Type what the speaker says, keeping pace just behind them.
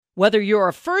Whether you're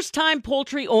a first-time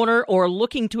poultry owner or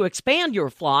looking to expand your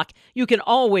flock, you can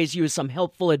always use some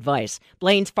helpful advice.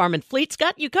 Blaine's Farm and Fleet's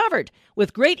got you covered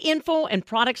with great info and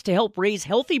products to help raise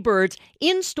healthy birds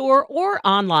in-store or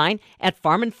online at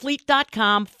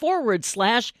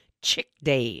farmandfleet.com/chick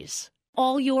days.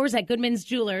 All yours at Goodman's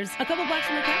Jewelers, a couple blocks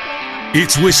from the Capitol.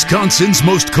 It's Wisconsin's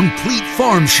most complete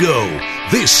farm show.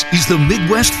 This is the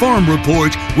Midwest Farm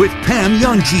Report with Pam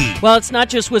Jahnke. Well, it's not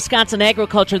just Wisconsin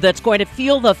agriculture that's going to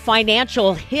feel the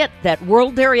financial hit that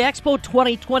World Dairy Expo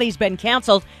 2020 has been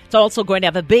canceled. It's also going to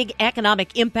have a big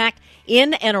economic impact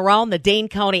in and around the Dane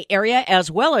County area as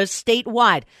well as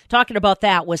statewide. Talking about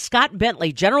that with Scott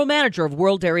Bentley, General Manager of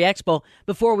World Dairy Expo,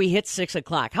 before we hit 6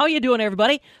 o'clock. How you doing,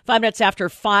 everybody? 5 minutes after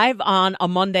 5 on a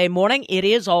Monday morning. It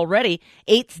is already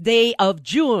 8th day of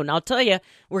June. I'll tell you,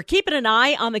 we're keeping an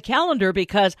eye on the calendar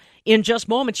because in just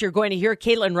moments you're going to hear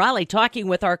Caitlin Riley talking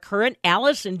with our current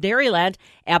Alice in Dairyland,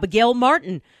 Abigail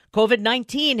Martin.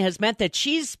 COVID-19 has meant that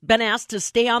she's been asked to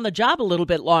stay on the job a little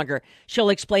bit longer. She'll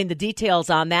explain the details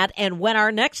on that and when our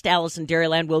next Alice in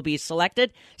Dairyland will be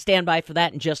selected. Stand by for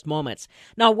that in just moments.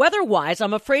 Now, weather-wise,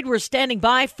 I'm afraid we're standing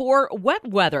by for wet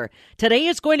weather. Today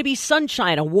is going to be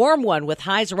sunshine, a warm one with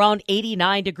highs around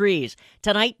 89 degrees.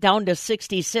 Tonight, down to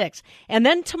 66. And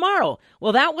then tomorrow,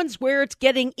 well, that one's where it's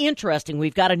getting interesting.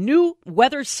 We've got a new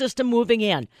weather system moving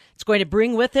in. It's going to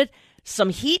bring with it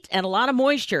some heat and a lot of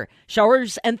moisture.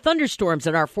 Showers and thunderstorms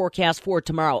in our forecast for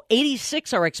tomorrow.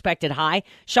 86 are expected high.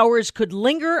 Showers could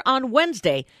linger on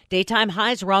Wednesday. Daytime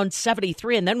highs around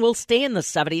 73, and then we'll stay in the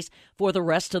 70s for the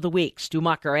rest of the week. Stu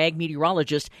Muck, our ag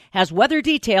meteorologist, has weather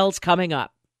details coming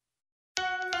up.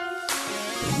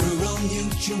 Rural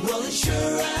Mutual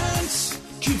Insurance,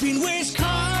 keeping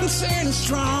Wisconsin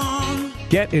strong.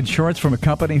 Get insurance from a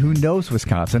company who knows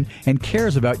Wisconsin and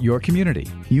cares about your community.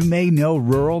 You may know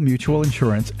Rural Mutual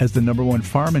Insurance as the #1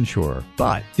 farm insurer,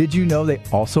 but did you know they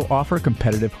also offer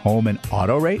competitive home and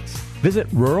auto rates? Visit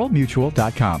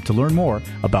ruralmutual.com to learn more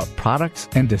about products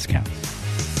and discounts.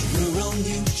 Rural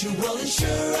Mutual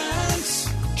Insurance,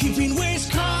 keeping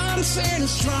Wisconsin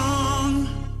strong.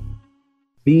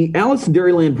 The Alice in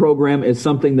Dairyland program is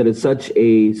something that is such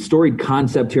a storied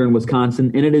concept here in Wisconsin,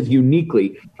 and it is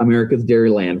uniquely America's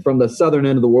Dairyland. From the southern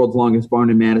end of the world's longest barn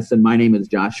in Madison, my name is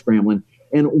Josh Scramlin.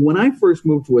 And when I first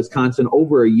moved to Wisconsin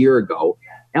over a year ago,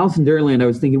 Alice in Dairyland, I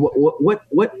was thinking,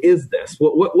 what is this?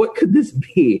 What could this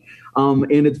be?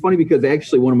 And it's funny because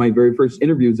actually one of my very first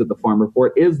interviews at the Farm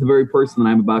Report is the very person that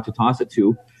I'm about to toss it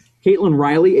to. Caitlin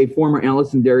Riley, a former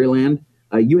Alice in Dairyland.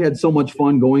 You had so much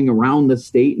fun going around the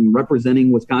state and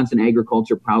representing Wisconsin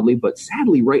agriculture proudly, but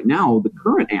sadly right now, the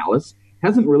current Alice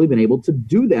hasn't really been able to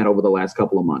do that over the last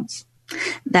couple of months.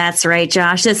 That's right,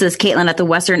 Josh. This is Caitlin at the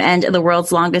western end of the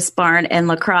world's longest barn in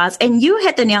La Crosse. And you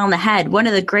hit the nail on the head. One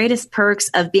of the greatest perks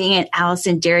of being at Alice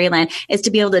in Dairyland is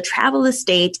to be able to travel the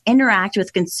state, interact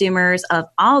with consumers of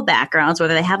all backgrounds,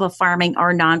 whether they have a farming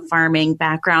or non-farming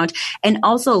background, and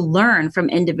also learn from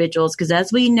individuals. Because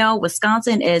as we know,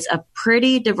 Wisconsin is a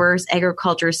pretty diverse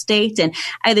agriculture state. And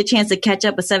I had the chance to catch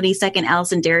up with 72nd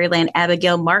Alice in Dairyland,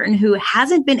 Abigail Martin, who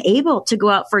hasn't been able to go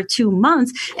out for 2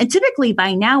 months. And typically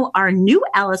by now, our new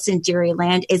Alice in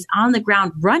Dairyland is on the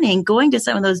ground running, going to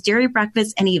some of those dairy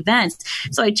breakfasts and events.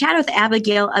 So I chatted with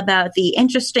Abigail about the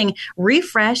interesting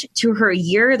refresh to her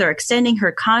year. They're extending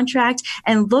her contract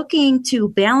and looking to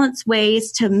balance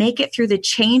ways to make it through the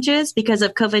changes because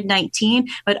of COVID-19,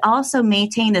 but also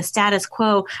maintain the status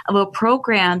quo of a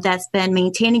program that's been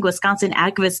maintaining Wisconsin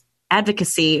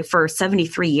advocacy for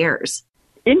 73 years.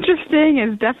 Interesting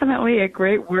is definitely a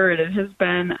great word. It has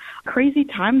been a crazy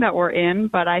time that we're in,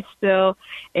 but I still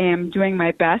am doing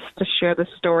my best to share the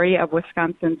story of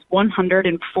Wisconsin's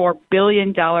 $104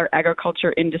 billion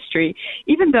agriculture industry,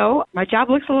 even though my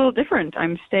job looks a little different.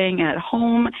 I'm staying at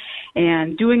home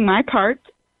and doing my part.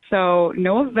 So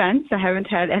no events. I haven't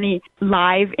had any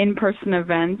live in-person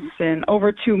events in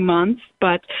over 2 months,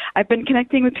 but I've been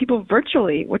connecting with people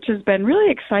virtually, which has been really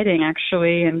exciting,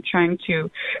 actually, and trying to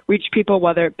reach people,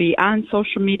 whether it be on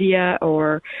social media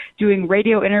or doing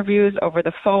radio interviews over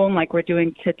the phone like we're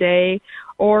doing today,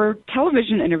 or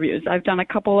television interviews. I've done a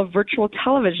couple of virtual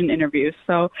television interviews.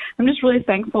 So I'm just really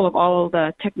thankful of all of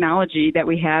the technology that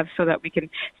we have so that we can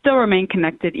still remain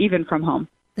connected even from home.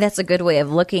 That's a good way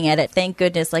of looking at it. Thank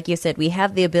goodness, like you said, we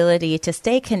have the ability to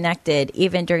stay connected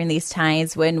even during these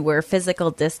times when we're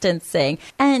physical distancing.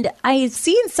 And I've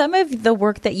seen some of the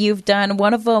work that you've done.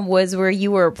 One of them was where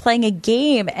you were playing a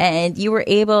game and you were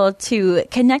able to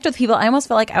connect with people. I almost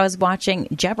felt like I was watching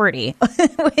Jeopardy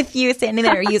with you standing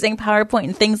there using PowerPoint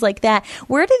and things like that.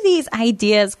 Where do these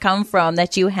ideas come from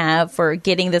that you have for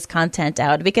getting this content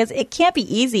out? Because it can't be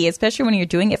easy, especially when you're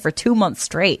doing it for 2 months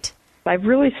straight. I've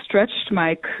really stretched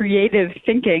my creative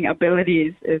thinking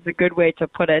abilities is a good way to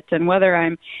put it. And whether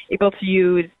I'm able to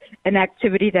use an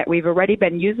activity that we've already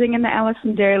been using in the Alice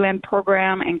in Dairyland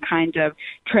program and kind of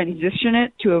transition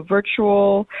it to a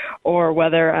virtual, or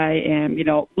whether I am,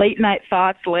 late night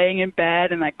thoughts laying in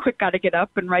bed and I got to get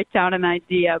up and write down an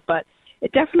idea. But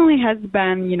it definitely has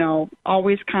been,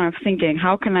 always kind of thinking,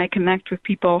 how can I connect with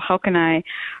people? How can I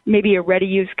maybe already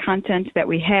use content that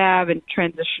we have and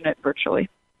transition it virtually?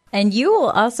 And you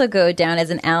will also go down as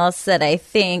an Alice that I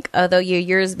think, although your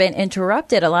year's been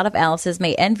interrupted, a lot of Alices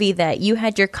may envy that you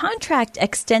had your contract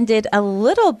extended a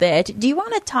little bit. Do you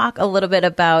want to talk a little bit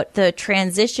about the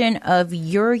transition of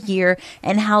your year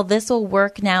and how this will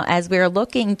work now as we're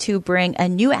looking to bring a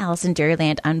new Alice in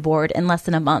Dairyland on board in less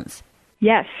than a month?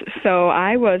 Yes. So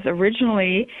I was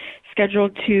originally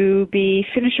scheduled to be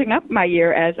finishing up my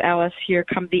year as Alice here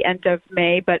come the end of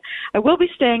May, but I will be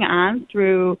staying on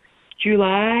through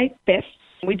July 5th.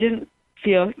 We didn't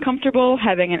feel comfortable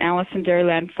having an Alice in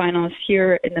Dairyland finalist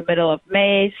here in the middle of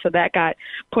May, so that got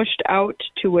pushed out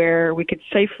to where we could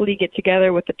safely get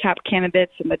together with the top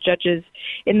candidates and the judges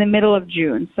in the middle of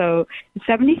June. So the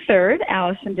 73rd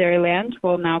Alice in Dairyland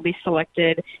will now be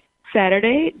selected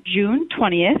Saturday, June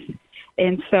 20th.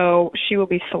 And so she will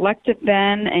be selected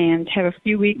then and have a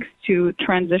few weeks to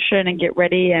transition and get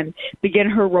ready and begin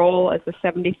her role as the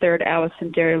 73rd Alice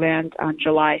in Dairyland on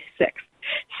July 6th.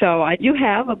 So I do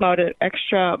have about an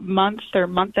extra month or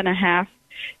month and a half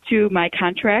to my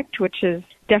contract, which has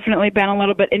definitely been a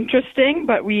little bit interesting,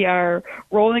 but we are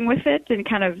rolling with it and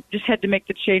kind of just had to make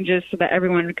the changes so that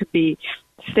everyone could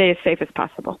stay as safe as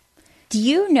possible. Do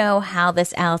you know how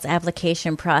this Alice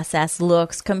application process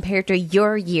looks compared to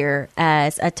your year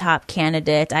as a top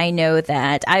candidate? I know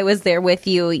that I was there with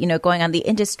you, going on the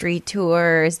industry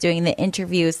tours, doing the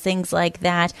interviews, things like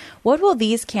that. What will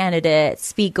these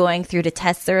candidates be going through to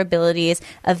test their abilities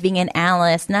of being an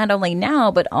Alice, not only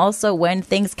now, but also when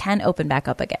things can open back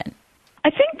up again? I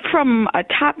think from a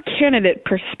top candidate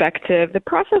perspective, the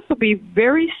process will be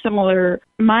very similar,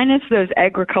 minus those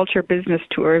agriculture business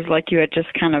tours like you had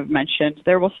just kind of mentioned.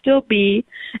 There will still be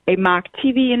a mock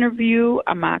TV interview,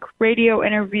 a mock radio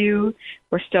interview.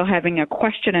 We're still having a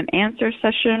question and answer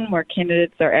session where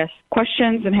candidates are asked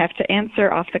questions and have to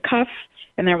answer off the cuff.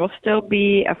 And there will still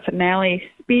be a finale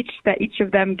speech that each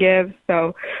of them give.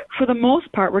 So for the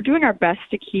most part, we're doing our best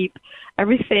to keep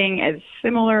everything as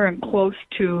similar and close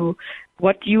to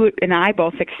what you and I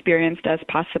both experienced as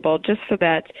possible, just so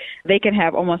that they can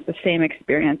have almost the same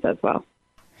experience as well.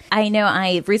 I know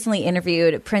I recently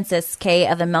interviewed Princess Kay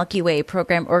of the Milky Way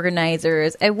program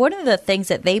organizers, and one of the things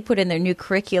that they put in their new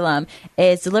curriculum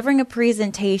is delivering a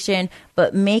presentation,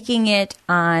 but making it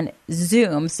on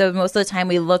Zoom. So most of the time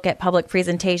we look at public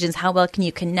presentations, how well can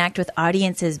you connect with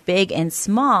audiences big and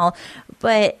small,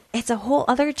 but it's a whole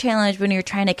other challenge when you're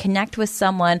trying to connect with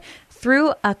someone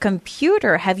through a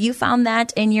computer. Have you found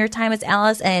that in your time as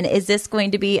Alice, and is this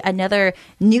going to be another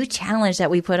new challenge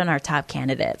that we put on our top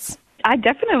candidates? I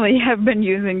definitely have been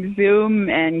using Zoom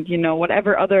and,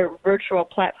 whatever other virtual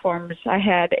platforms. I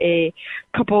had a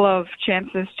couple of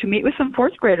chances to meet with some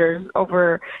fourth graders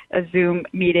over a Zoom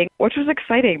meeting, which was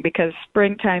exciting because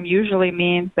springtime usually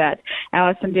means that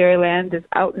Alice in Dairyland is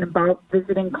out and about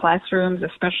visiting classrooms,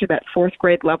 especially that fourth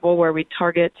grade level where we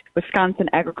target Wisconsin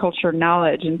agriculture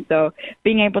knowledge. And so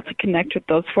being able to connect with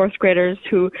those fourth graders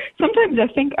who sometimes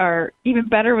I think are even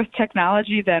better with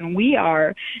technology than we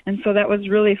are. And so that was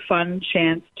really fun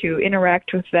chance to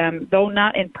interact with them, though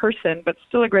not in person, but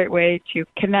still a great way to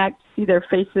connect, see their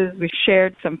faces. We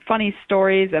shared some funny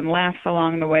stories and laughs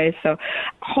along the way. So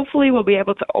hopefully we'll be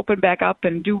able to open back up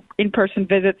and do in-person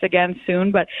visits again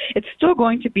soon, but it's still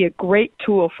going to be a great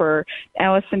tool for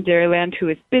Alice in Dairyland, who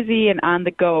is busy and on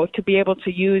the go, to be able to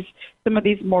use some of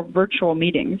these more virtual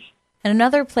meetings. And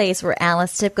another place where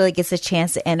Alice typically gets a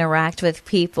chance to interact with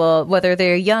people, whether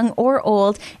they're young or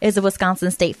old, is the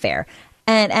Wisconsin State Fair.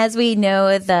 And as we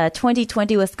know, the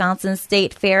 2020 Wisconsin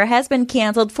State Fair has been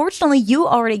canceled. Fortunately, you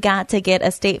already got to get a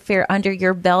state fair under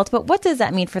your belt. But what does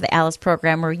that mean for the Alice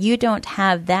program, where you don't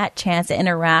have that chance to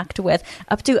interact with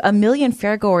up to 1 million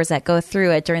fairgoers that go through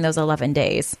it during those 11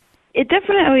 days? It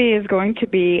definitely is going to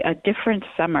be a different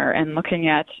summer and looking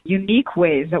at unique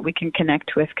ways that we can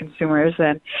connect with consumers.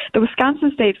 And the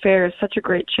Wisconsin State Fair is such a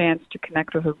great chance to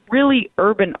connect with a really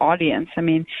urban audience. I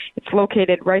mean, it's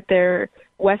located right there,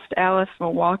 West Allis,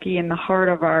 Milwaukee, in the heart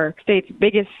of our state's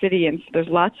biggest city. And so there's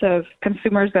lots of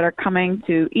consumers that are coming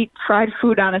to eat fried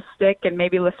food on a stick and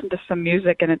maybe listen to some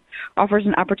music. And it offers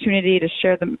an opportunity to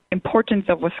share the importance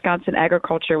of Wisconsin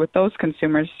agriculture with those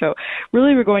consumers. So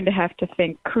really we're going to have to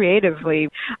think creatively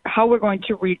how we're going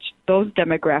to reach those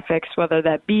demographics, whether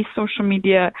that be social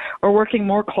media or working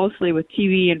more closely with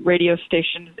TV and radio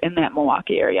stations in that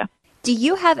Milwaukee area. Do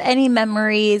you have any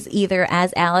memories, either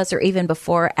as Alice or even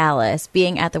before Alice,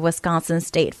 being at the Wisconsin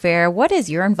State Fair? What has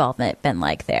your involvement been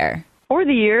like there? Over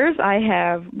the years, I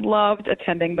have loved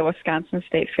attending the Wisconsin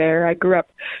State Fair. I grew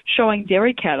up showing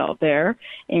dairy cattle there,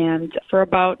 and for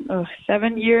about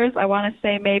 7 years, I want to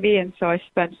say maybe, and so I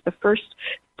spent the first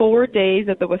 4 days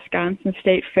at the Wisconsin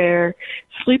State Fair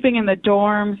sleeping in the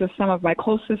dorms with some of my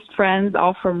closest friends,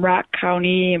 all from Rock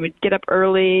County, and we'd get up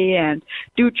early and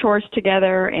do chores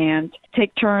together and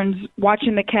take turns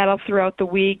watching the cattle throughout the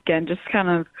week and just kind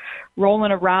of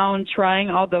rolling around trying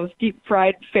all those deep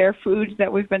fried fair foods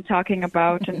that we've been talking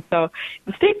about. And so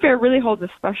the State Fair really holds a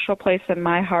special place in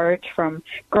my heart, from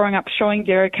growing up showing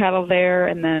dairy cattle there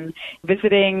and then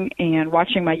visiting and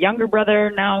watching my younger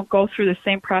brother now go through the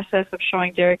same process of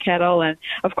showing dairy cattle, and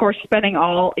of course spending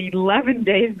all 11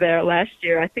 days there last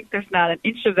year. I think there's not an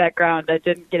inch of that ground I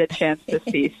didn't get a chance to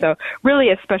see. So really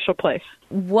a special place.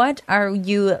 What are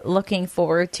you looking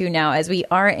forward to now as we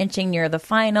are inching near the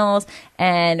finals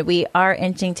and we are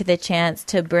inching to the chance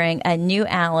to bring a new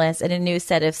Alice and a new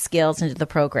set of skills into the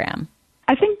program?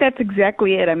 I think that's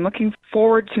exactly it. I'm looking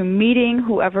forward to meeting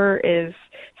whoever is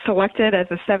selected as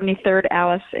the 73rd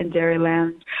Alice in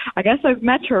Dairyland. I guess I've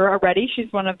met her already.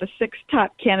 She's one of the 6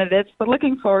 top candidates, but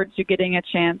looking forward to getting a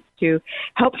chance to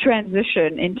help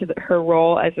transition into her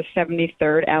role as the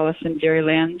 73rd Alice in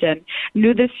Dairyland. And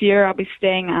new this year, I'll be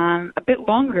staying on a bit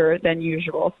longer than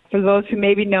usual. For those who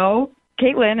maybe know,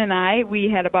 Caitlin and we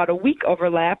had about a week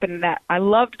overlap, and that I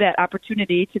loved that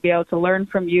opportunity to be able to learn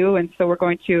from you. And so we're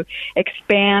going to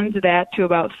expand that to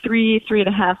about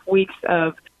 3.5 weeks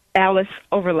of Alice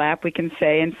overlap, we can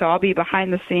say. And so I'll be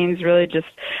behind the scenes, really just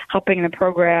helping the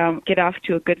program get off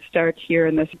to a good start here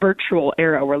in this virtual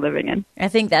era we're living in. I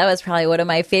think that was probably one of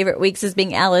my favorite weeks as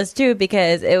being Alice, too,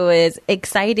 because it was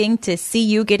exciting to see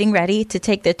you getting ready to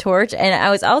take the torch. And I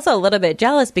was also a little bit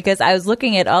jealous because I was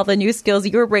looking at all the new skills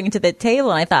you were bringing to the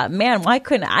table. And I thought, man, why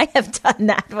couldn't I have done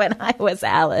that when I was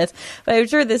Alice? But I'm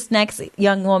sure this next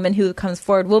young woman who comes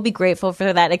forward will be grateful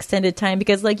for that extended time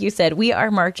because, like you said, we are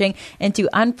marching into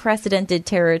unprecedented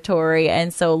territory.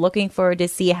 And so looking forward to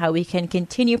see how we can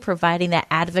continue providing that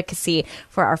advocacy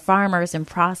for our farmers and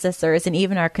processors and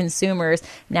even our consumers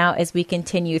now as we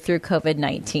continue through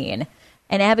COVID-19.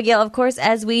 And Abigail, of course,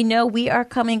 as we know, we are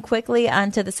coming quickly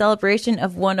onto the celebration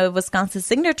of one of Wisconsin's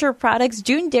signature products,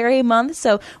 June Dairy Month.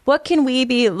 So what can we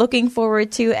be looking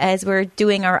forward to as we're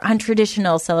doing our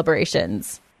untraditional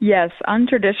celebrations? Yes,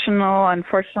 untraditional.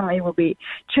 Unfortunately, we'll be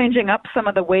changing up some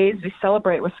of the ways we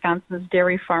celebrate Wisconsin's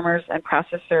dairy farmers and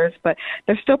processors, but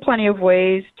there's still plenty of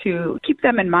ways to keep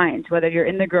them in mind, whether you're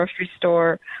in the grocery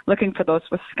store looking for those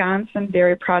Wisconsin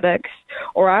dairy products,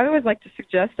 or I always like to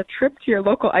suggest a trip to your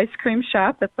local ice cream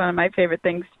shop. That's one of my favorite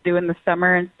things to do in the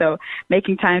summer, and so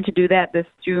making time to do that this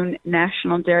June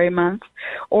National Dairy Month.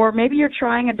 Or maybe you're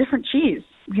trying a different cheese.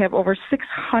 We have over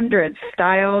 600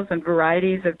 styles and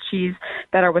varieties of cheese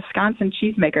that our Wisconsin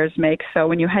cheesemakers make. So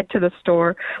when you head to the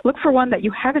store, look for one that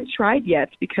you haven't tried yet,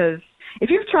 because if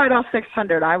you've tried all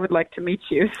 600, I would like to meet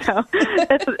you. So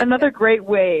that's another great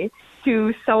way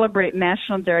to celebrate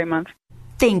National Dairy Month.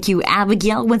 Thank you,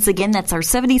 Abigail. Once again, that's our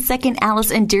 72nd Alice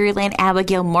in Dairyland,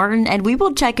 Abigail Martin, and we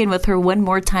will check in with her one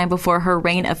more time before her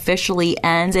reign officially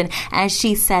ends. And as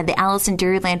she said, the Alice in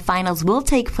Dairyland finals will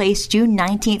take place June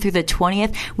 19th through the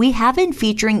 20th. We have been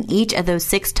featuring each of those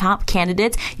 6 top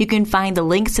candidates. You can find the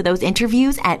links to those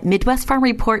interviews at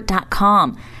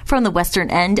MidwestFarmReport.com. From the western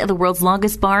end of the world's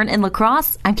longest barn in La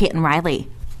Crosse, I'm Caitlin Riley.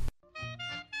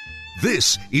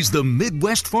 This is the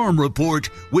Midwest Farm Report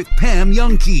with Pam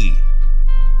Youngkey.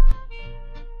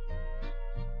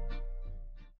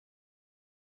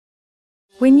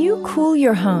 When you cool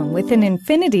your home with an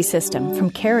Infinity system from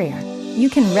Carrier, you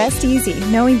can rest easy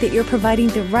knowing that you're providing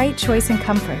the right choice in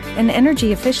comfort and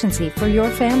energy efficiency for your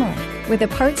family. With a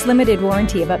parts-limited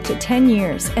warranty of up to 10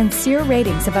 years and SEER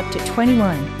ratings of up to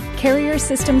 21, Carrier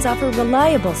systems offer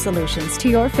reliable solutions to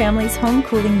your family's home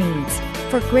cooling needs.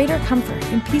 For greater comfort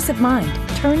and peace of mind,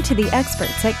 turn to the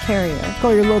experts at Carrier.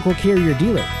 Call your local Carrier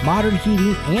dealer, Modern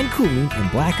Heating and Cooling in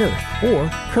Black Earth, or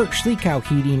Kirk Sleekow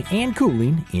Heating and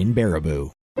Cooling in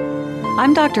Baraboo.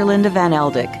 I'm Dr. Linda Van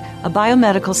Eldik, a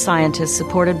biomedical scientist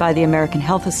supported by the American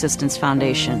Health Assistance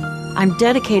Foundation. I'm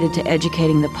dedicated to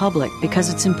educating the public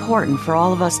because it's important for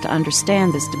all of us to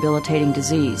understand this debilitating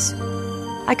disease.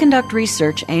 I conduct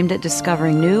research aimed at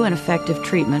discovering new and effective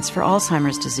treatments for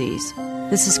Alzheimer's disease.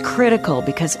 This is critical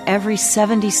because every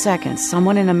 70 seconds,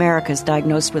 someone in America is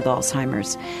diagnosed with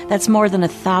Alzheimer's. That's more than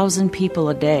 1,000 people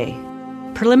a day.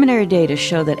 Preliminary data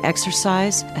show that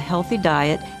exercise, a healthy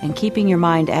diet, and keeping your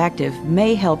mind active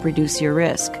may help reduce your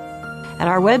risk. At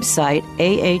our website,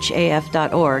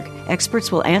 ahaf.org,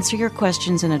 experts will answer your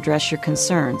questions and address your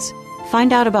concerns.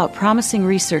 Find out about promising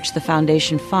research the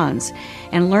Foundation funds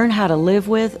and learn how to live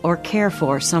with or care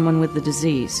for someone with the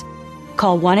disease.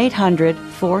 Call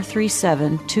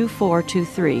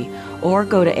 1-800-437-2423 or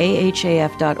go to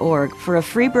ahaf.org for a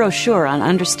free brochure on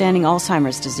understanding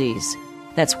Alzheimer's disease.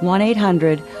 That's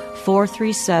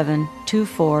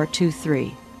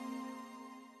 1-800-437-2423.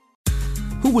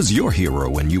 Who was your hero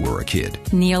when you were a kid?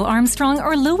 Neil Armstrong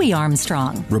or Louis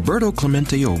Armstrong? Roberto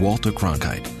Clemente or Walter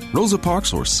Cronkite? Rosa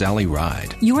Parks or Sally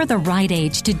Ride? You're the right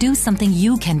age to do something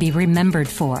you can be remembered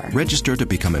for. Register to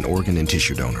become an organ and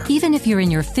tissue donor. Even if you're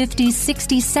in your 50s,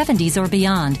 60s, 70s, or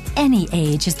beyond, any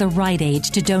age is the right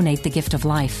age to donate the gift of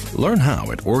life. Learn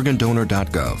how at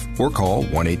organdonor.gov or call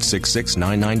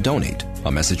 1-866-99-DONATE.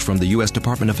 A message from the U.S.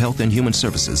 Department of Health and Human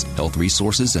Services, Health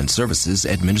Resources and Services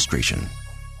Administration.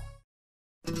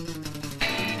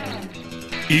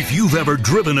 If you've ever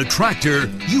driven a tractor,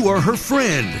 you are her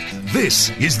friend.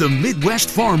 This is the Midwest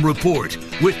Farm Report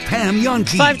with Pam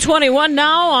Jahnke. 5:21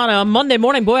 now on a Monday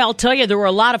morning. Boy, I'll tell you, there were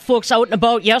a lot of folks out and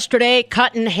about yesterday,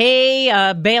 cutting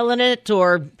hay, baling it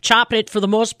or chopping it for the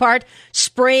most part,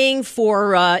 spraying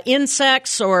for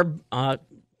insects or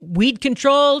weed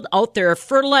control, out there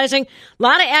fertilizing. A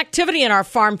lot of activity in our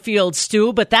farm fields,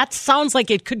 Stu, but that sounds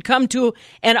like it could come to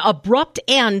an abrupt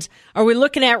end. Are we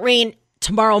looking at rain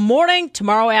tomorrow morning,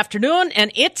 tomorrow afternoon,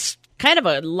 and it's kind of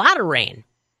a lot of rain?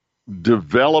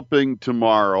 Developing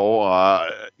tomorrow,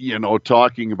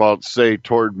 talking about, say,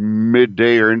 toward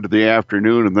midday or into the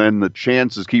afternoon, and then the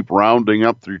chances keep rounding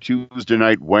up through Tuesday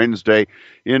night, Wednesday,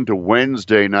 into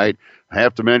Wednesday night. I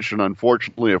have to mention,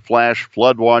 unfortunately, a flash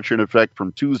flood watch in effect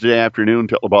from Tuesday afternoon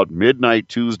till about midnight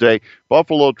Tuesday.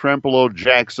 Buffalo, Trempealeau,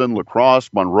 Jackson, La Crosse,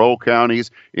 Monroe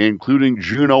counties, including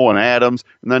Juneau and Adams,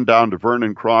 and then down to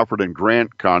Vernon, Crawford, and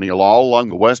Grant County, all along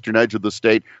the western edge of the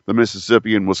state, the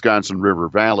Mississippi and Wisconsin River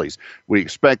valleys. We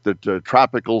expect that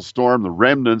tropical storm, the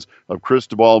remnants of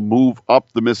Cristobal, move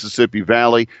up the Mississippi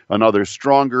Valley. Another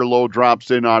stronger low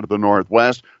drops in out of the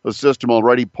northwest. A system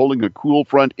already pulling a cool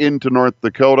front into North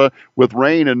Dakota with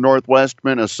rain in northwest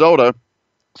Minnesota.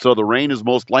 So the rain is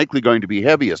most likely going to be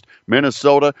heaviest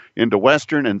Minnesota into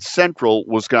western and central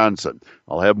Wisconsin.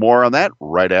 I'll have more on that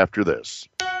right after this.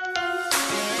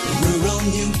 Rural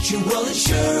Mutual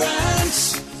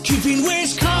Insurance, keeping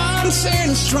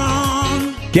Wisconsin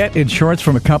strong. Get insurance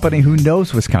from a company who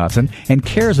knows Wisconsin and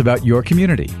cares about your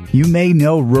community. You may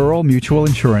know Rural Mutual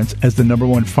Insurance as the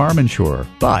 #1 farm insurer,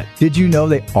 but did you know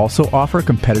they also offer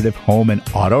competitive home and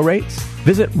auto rates?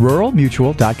 Visit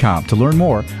ruralmutual.com to learn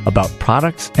more about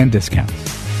products and discounts.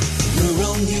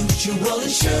 Rural Mutual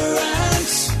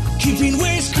Insurance, keeping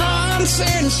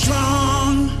Wisconsin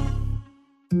strong.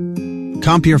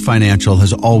 Compeer Financial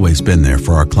has always been there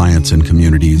for our clients and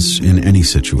communities in any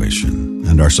situation,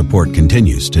 and our support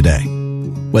continues today.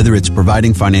 Whether it's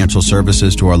providing financial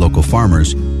services to our local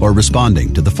farmers or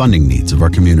responding to the funding needs of our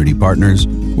community partners,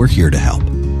 we're here to help.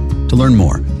 To learn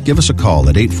more, give us a call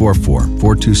at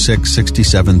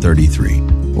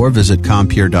 844-426-6733 or visit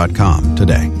Compeer.com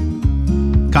today.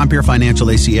 Compeer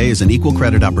Financial ACA is an equal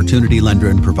credit opportunity lender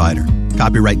and provider.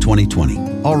 Copyright 2020.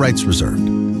 All rights reserved.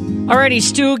 Alrighty,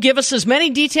 Stu, give us as many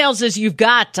details as you've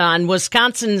got on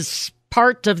Wisconsin's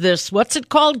part of this. What's it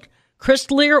called?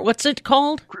 Cristobal? What's it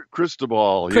called?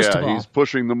 Cristobal. Cristobal. Yeah, he's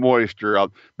pushing the moisture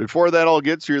out. Before that all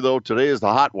gets here, though, today is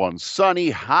the hot one.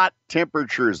 Sunny, hot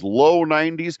temperatures, low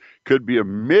 90s, could be a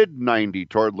mid-90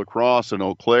 toward La Crosse and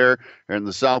Eau Claire, and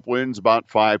the south winds about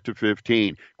 5 to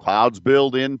 15. Clouds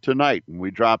build in tonight, and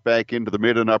we drop back into the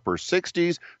mid and upper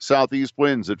 60s, southeast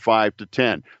winds at 5 to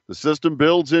 10. The system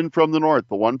builds in from the north.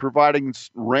 The one providing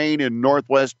rain in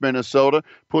northwest Minnesota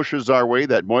pushes our way.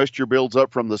 That moisture builds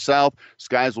up from the south.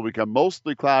 Skies will become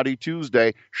mostly cloudy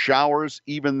Tuesday. Showers,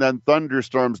 even then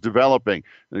thunderstorms developing.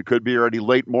 It could be already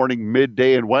late morning,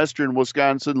 midday in western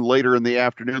Wisconsin, late later in the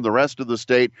afternoon. The rest of the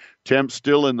state, temps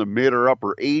still in the mid or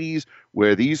upper 80s,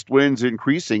 with east winds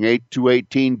increasing 8 to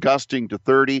 18, gusting to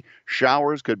 30.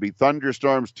 Showers could be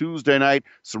thunderstorms Tuesday night.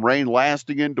 Some rain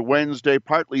lasting into Wednesday.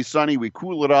 Partly sunny. We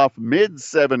cool it off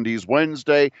mid-70s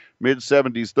Wednesday,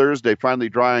 mid-70s Thursday, finally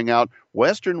drying out.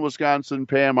 Western Wisconsin,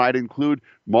 Pam, I'd include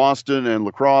Mauston and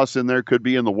La Crosse in there. Could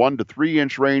be in the 1 to 3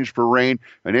 inch range for rain.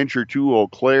 An inch or two Eau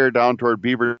Claire down toward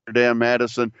Beaver Dam,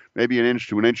 Madison. Maybe an inch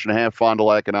to an inch and a half Fond du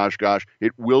Lac and Oshkosh.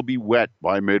 It will be wet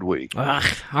by midweek.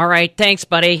 All right. Thanks,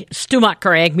 buddy. Stu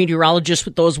Mocker, ag meteorologist,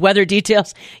 with those weather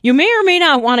details you may or may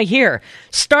not want to hear.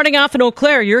 Starting off in Eau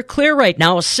Claire, you're clear right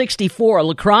now, 64.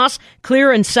 La Crosse,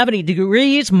 clear and 70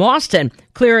 degrees. Mauston,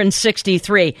 clear and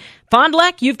 63. Fond du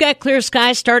Lac, you've got clear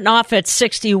skies starting off at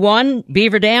 61.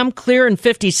 Beaver Dam, clear and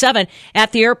 57.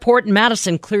 At the airport in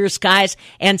Madison, clear skies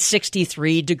and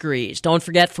 63 degrees. Don't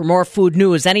forget, for more food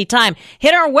news anytime,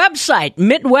 hit our website,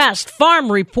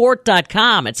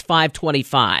 MidwestFarmReport.com. It's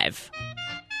 525.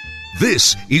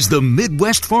 This is the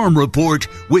Midwest Farm Report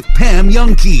with Pam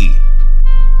Youngkey.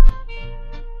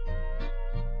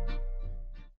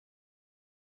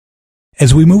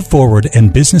 As we move forward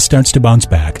and business starts to bounce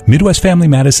back, Midwest Family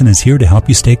Madison is here to help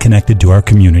you stay connected to our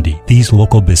community. These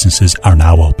local businesses are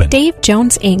now open. Dave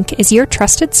Jones, Inc. is your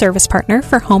trusted service partner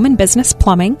for home and business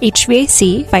plumbing,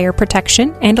 HVAC, fire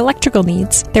protection, and electrical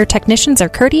needs. Their technicians are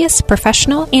courteous,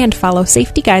 professional, and follow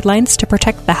safety guidelines to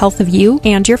protect the health of you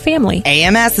and your family.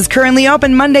 AMS is currently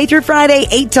open Monday through Friday,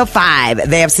 8 till 5.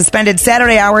 They have suspended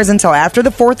Saturday hours until after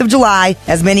the 4th of July,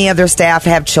 as many of their staff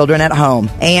have children at home.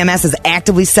 AMS is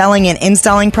actively selling and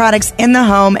installing products in the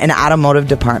home and automotive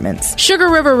departments. Sugar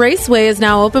River Raceway is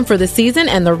now open for the season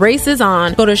and the race is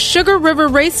on. Go to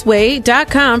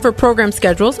sugarriverraceway.com for program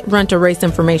schedules, rent a race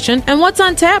information, and what's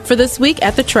on tap for this week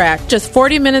at the track, just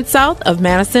 40 minutes south of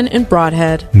Madison and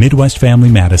Broadhead. Midwest Family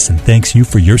Madison thanks you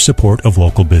for your support of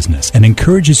local business and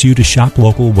encourages you to shop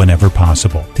local whenever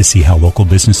possible. To see how local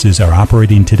businesses are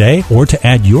operating today or to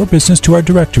add your business to our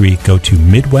directory, go to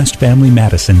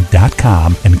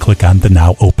MidwestFamilyMadison.com and click on the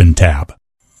Now Open tab.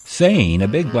 Saying a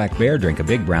big black bear drink a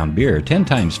big brown beer 10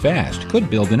 times fast could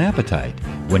build an appetite.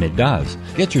 When it does,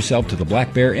 get yourself to the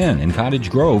Black Bear Inn in Cottage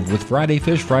Grove with Friday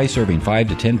fish fry serving 5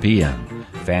 to 10 p.m.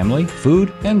 Family,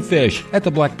 food, and fish at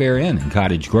the Black Bear Inn in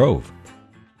Cottage Grove.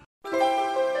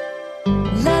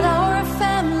 Let our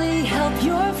family help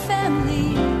your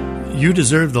family. You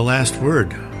deserve the last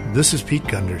word. This is Pete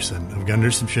Gunderson of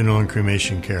Gunderson Funeral and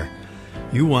Cremation Care.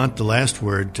 You want the last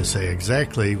word to say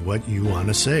exactly what you want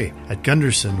to say. At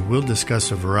Gunderson, we'll discuss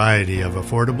a variety of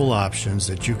affordable options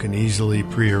that you can easily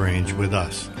prearrange with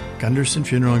us. Gunderson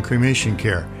Funeral and Cremation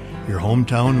Care, your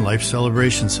hometown life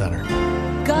celebration center.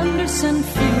 Gunderson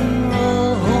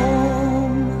Funeral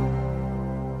Home.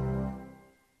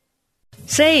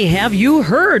 Say, have you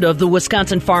heard of the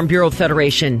Wisconsin Farm Bureau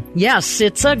Federation? Yes,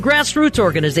 it's a grassroots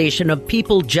organization of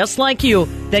people just like you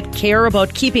that care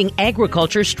about keeping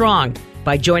agriculture strong.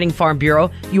 By joining Farm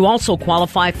Bureau, you also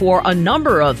qualify for a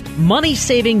number of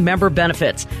money-saving member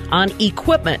benefits on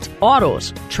equipment,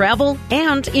 autos, travel,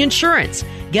 and insurance.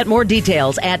 Get more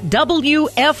details at WFBF.com.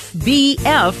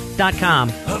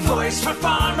 A voice for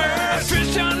farmers, a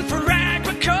vision for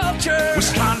agriculture.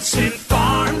 Wisconsin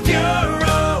Farm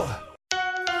Bureau.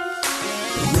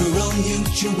 Rural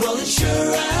Mutual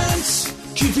Insurance,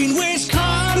 keeping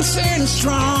Wisconsin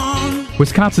strong.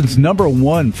 Wisconsin's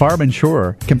 #1 farm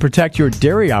insurer can protect your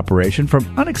dairy operation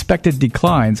from unexpected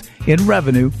declines in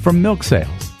revenue from milk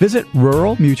sales. Visit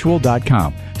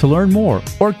ruralmutual.com to learn more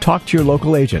or talk to your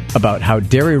local agent about how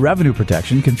dairy revenue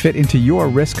protection can fit into your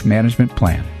risk management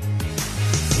plan.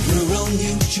 Rural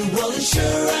Mutual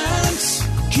Insurance,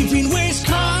 keeping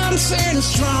Wisconsin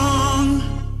strong.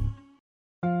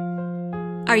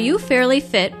 Are you fairly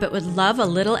fit but would love a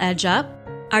little edge up?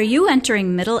 Are you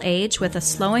entering middle age with a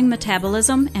slowing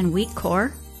metabolism and weak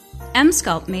core?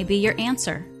 Emsculpt may be your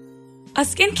answer. A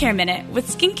Skincare Minute with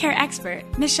skincare expert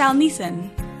Michelle Neeson.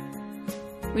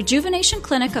 Rejuvenation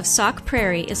Clinic of Sauk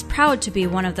Prairie is proud to be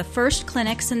one of the first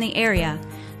clinics in the area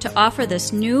to offer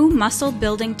this new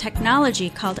muscle-building technology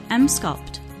called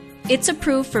Emsculpt. It's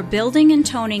approved for building and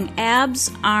toning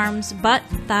abs, arms, butt,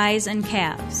 thighs, and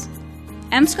calves.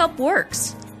 Emsculpt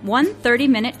works. One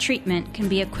 30-minute treatment can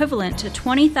be equivalent to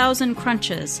 20,000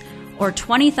 crunches or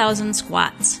 20,000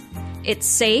 squats. It's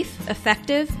safe,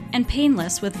 effective, and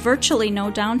painless with virtually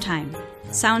no downtime.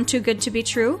 Sound too good to be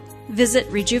true? Visit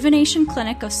Rejuvenation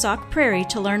Clinic of Sauk Prairie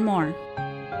to learn more.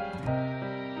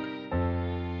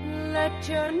 Let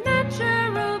your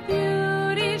natural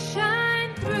beauty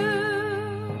shine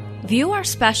through. View our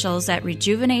specials at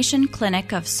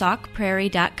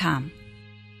rejuvenationclinicofsaukprairie.com.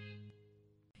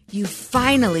 You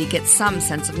finally get some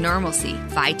sense of normalcy.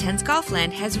 Vitens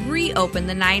Golfland has reopened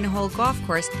the 9-hole golf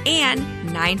course and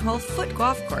 9-hole foot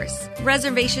golf course.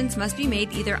 Reservations must be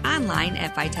made either online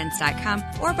at vitens.com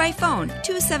or by phone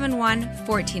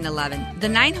 271-1411. The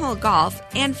 9-hole golf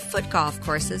and foot golf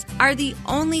courses are the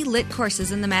only lit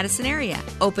courses in the Madison area.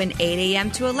 Open 8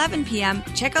 a.m. to 11 p.m.,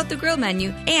 check out the grill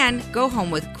menu, and go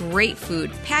home with great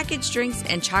food, packaged drinks,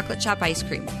 and chocolate chop ice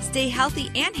cream. Stay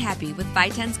healthy and happy with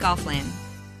Vitens Golfland.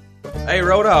 Hey,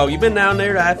 Roadhog, you been down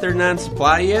there to I-39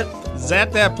 Supply yet? Is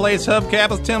that place Hubcap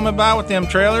was telling me about with them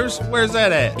trailers? Where's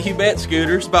that at? You bet,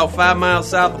 Scooter. It's about 5 miles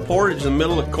south of Portage in the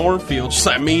middle of cornfields, just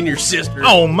like me and your sister.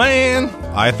 Oh, man.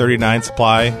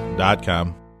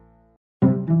 I39supply.com.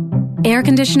 Air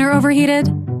conditioner overheated?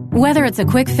 Whether it's a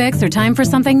quick fix or time for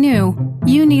something new,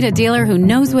 you need a dealer who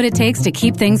knows what it takes to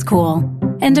keep things cool.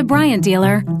 And a Bryant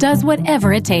dealer does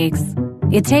whatever it takes.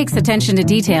 It takes attention to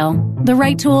detail, the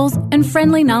right tools, and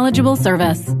friendly, knowledgeable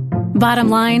service. Bottom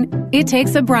line, it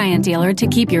takes a Bryant dealer to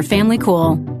keep your family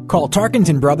cool. Call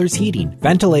Tarkenton Brothers Heating,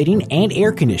 Ventilating, and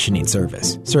Air Conditioning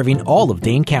Service, serving all of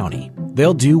Dane County.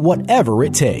 They'll do whatever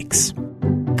it takes.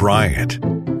 Bryant,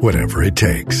 whatever it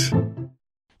takes.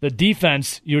 The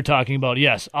defense you were talking about,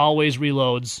 yes, always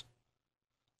reloads,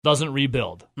 doesn't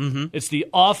rebuild. Mm-hmm. It's the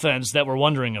offense that we're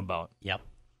wondering about. Yep.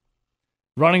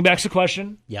 Running back's a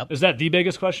question? Yep. Is that the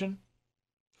biggest question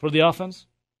for the offense?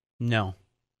 No.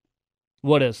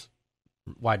 What is?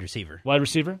 Wide receiver. Wide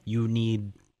receiver? You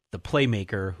need the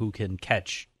playmaker who can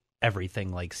catch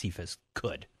everything like Cephas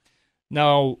could.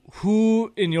 Now,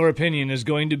 who, in your opinion, is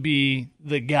going to be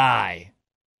the guy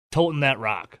toting that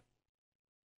rock?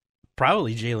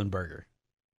 Probably Jalen Berger.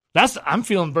 I'm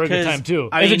feeling Berger time, too.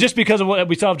 Is it just because of what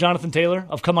we saw of Jonathan Taylor,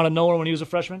 of come out of nowhere when he was a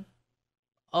freshman?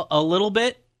 A little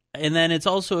bit. And then it's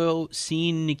also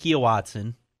seen Nakia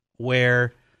Watson,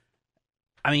 where,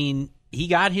 I mean, he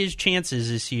got his chances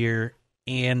this year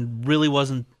and really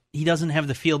he doesn't have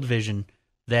the field vision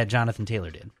that Jonathan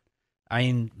Taylor did. I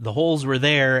mean, the holes were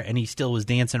there and he still was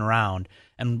dancing around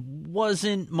and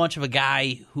wasn't much of a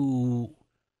guy who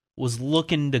was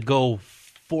looking to go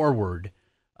forward,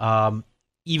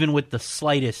 even with the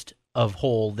slightest of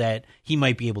hole that he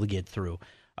might be able to get through.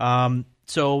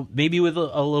 So maybe with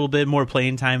a little bit more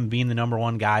playing time, being the number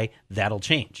one guy, that'll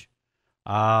change.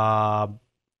 And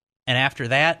after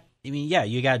that, I mean, yeah,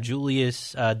 you got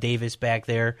Julius Davis back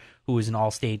there, who is an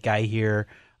all-state guy here.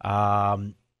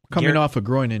 Coming off a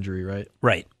groin injury, right?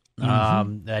 Right.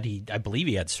 Mm-hmm. That I believe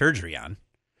he had surgery on.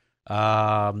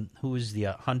 Who is the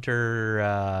Hunter?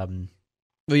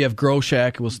 Well, you have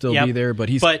Groshak will still be there, but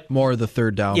he's more the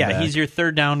third down Yeah, back. He's your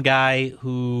third down guy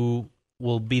who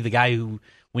will be the guy who,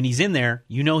 when he's in there,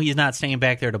 you know he's not staying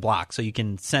back there to block, so you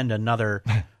can send another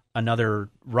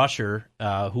rusher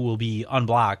who will be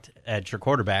unblocked at your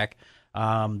quarterback.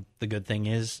 The good thing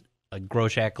is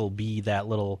Groshak will be that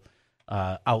little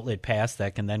outlet pass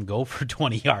that can then go for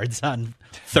 20 yards on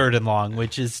third and long,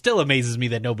 which still amazes me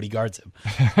that nobody guards him.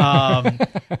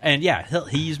 And yeah,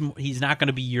 he's not going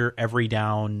to be your every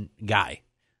down guy.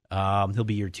 He'll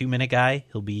be your 2-minute guy.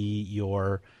 He'll be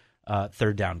your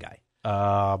third down guy.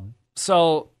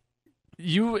 So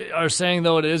you are saying,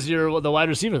 though, it is the wide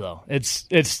receiver, though. It's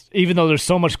even though there's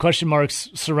so much question marks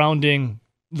surrounding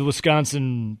the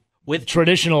Wisconsin with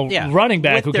traditional running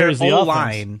back who carries the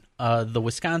O-line, the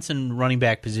Wisconsin running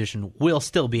back position will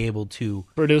still be able to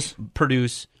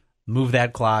produce, move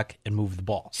that clock, and move the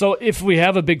ball. So if we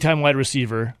have a big-time wide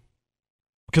receiver,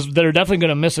 because they're definitely going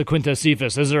to miss a Quintez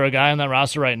Cephas, is there a guy on that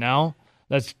roster right now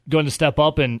that's going to step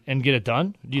up and get it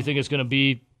done? Do you think it's going to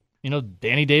be,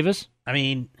 Danny Davis? I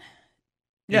mean,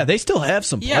 yeah, they still have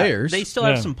some players. They still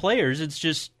have some players. It's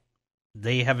just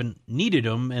they haven't needed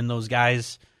them, and those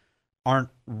guys aren't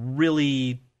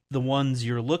really the ones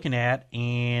you're looking at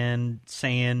and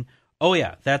saying, oh,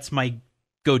 yeah, that's my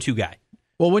go-to guy.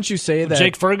 Well, wouldn't you say that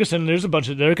Jake Ferguson,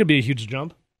 there could be a huge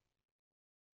jump.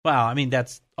 Well, I mean,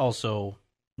 that's also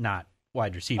not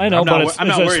wide receiver. I know, I'm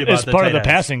not worried about it's part of the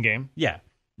passing game. Yeah,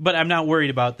 but I'm not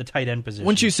worried about the tight end position.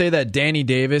 Wouldn't you say that Danny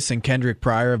Davis and Kendrick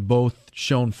Pryor have both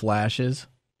shown flashes?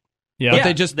 Yeah,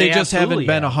 but they just haven't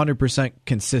been 100%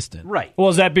 consistent. Right. Well,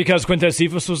 is that because Quintez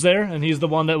Cephas was there and he's the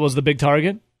one that was the big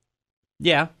target?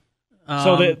 Yeah.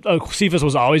 So Cephas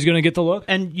was always going to get the look?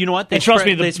 And you know what? They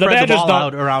spread the ball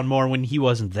out around more when he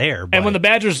wasn't there. And when the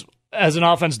Badgers, as an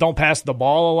offense, don't pass the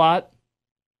ball a lot,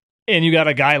 and you got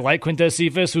a guy like Quintez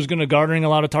Cephas who's going to garnering a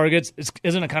lot of targets,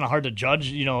 isn't it kind of hard to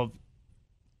judge,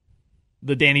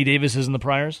 the Danny Davises and the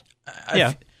Pryors?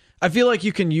 I feel like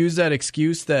you can use that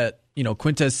excuse that,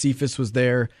 Quintez Cephas was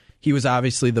there. He was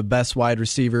obviously the best wide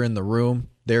receiver in the room.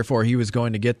 Therefore, he was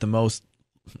going to get the most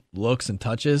looks and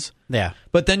touches. Yeah.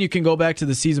 But then you can go back to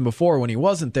the season before when he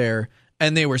wasn't there,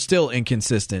 and they were still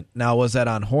inconsistent. Now, was that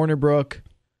on Hornerbrook?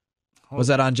 Was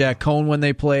that on Jack Cohn when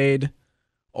they played?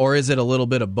 Or is it a little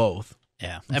bit of both?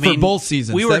 Yeah. For both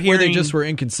seasons, where they just were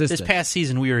inconsistent. This past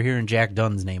season, we were hearing Jack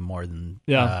Dunn's name more than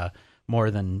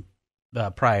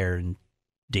Pryor and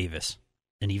Davis,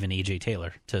 and even A.J.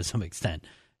 Taylor to some extent.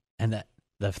 And that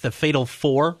the Fatal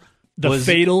Four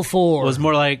was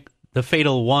more like the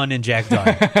Fatal One and Jack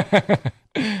Dunn.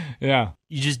 Yeah.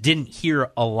 You just didn't hear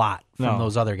a lot from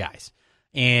those other guys.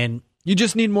 And you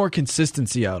just need more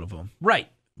consistency out of them. Right.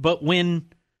 But when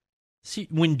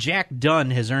Jack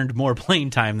Dunn has earned more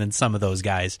playing time than some of those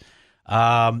guys,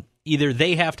 either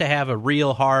they have to have a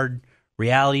real hard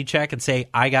reality check and say,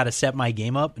 I got to set my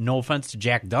game up. No offense to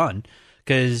Jack Dunn,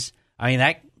 because, I mean,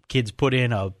 that kid's put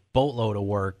in a boatload of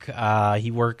work.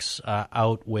 He works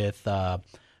out with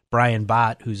Brian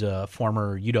Bott, who's a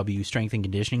former UW strength and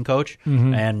conditioning coach,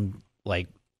 and like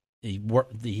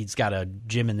he's got a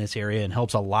gym in this area and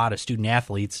helps a lot of student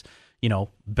athletes,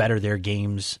 better their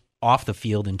games off the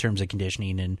field in terms of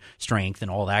conditioning and strength and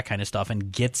all that kind of stuff,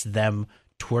 and gets them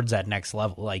towards that next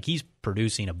level. Like, he's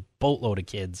producing a boatload of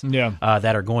kids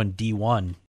that are going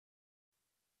D1.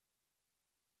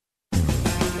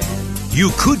 You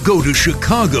could go to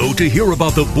Chicago to hear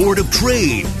about the Board of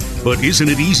Trade, but isn't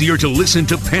it easier to listen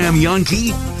to Pam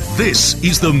Jahnke? This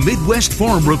is the Midwest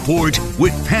Farm Report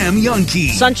with Pam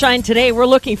Jahnke. Sunshine today. We're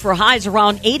looking for highs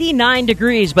around 89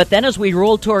 degrees, but then as we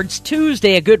roll towards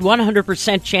Tuesday, a good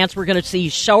 100% chance we're going to see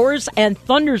showers and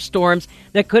thunderstorms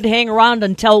that could hang around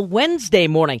until Wednesday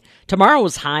morning.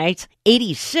 Tomorrow's highs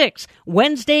 86,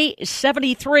 Wednesday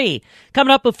 73.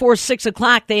 Coming up before 6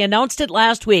 o'clock, they announced it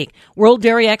last week. World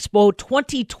Dairy Expo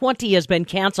 2020 has been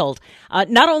canceled.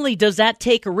 Not only does that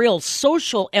take a real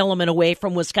social element away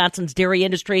from Wisconsin's dairy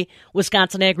industry,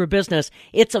 Wisconsin agribusiness,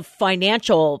 it's a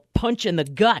financial punch in the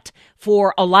gut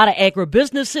for a lot of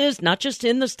agribusinesses, not just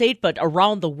in the state, but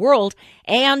around the world,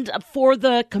 and for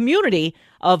the community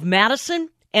of Madison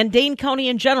and Dane County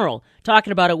in general.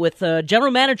 Talking about it with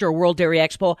General Manager of World Dairy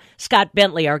Expo, Scott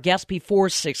Bentley, our guest before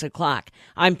 6 o'clock.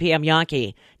 I'm Pam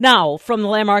Jahnke. Now, from the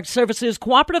Landmark Services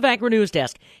Cooperative Agri-News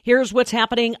Desk, here's what's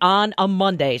happening on a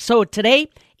Monday. So today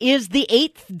is the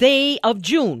 8th day of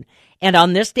June. And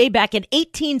on this day, back in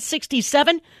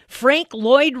 1867, Frank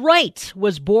Lloyd Wright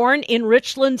was born in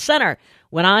Richland Center.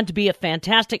 Went on to be a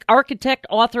fantastic architect,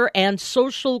 author, and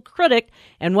social critic,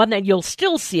 and one that you'll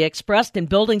still see expressed in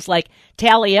buildings like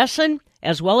Taliesin,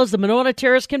 as well as the Monona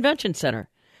Terrace Convention Center.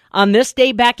 On this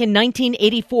day back in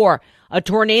 1984, a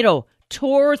tornado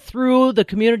tore through the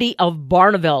community of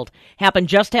Barneveld. Happened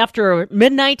just after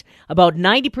midnight. About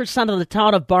 90% of the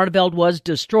town of Barneveld was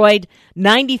destroyed.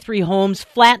 93 homes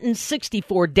flattened,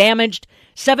 64 damaged.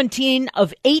 17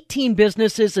 of 18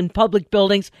 businesses and public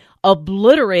buildings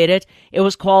obliterated. It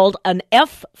was called an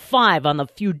F5 on the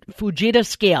Fujita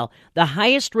scale, the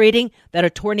highest rating that a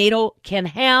tornado can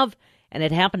have, and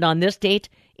it happened on this date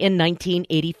in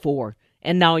 1984.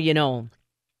 And now you know.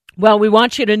 Well, we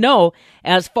want you to know,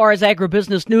 as far as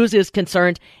agribusiness news is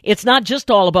concerned, it's not just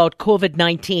all about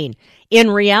COVID-19. In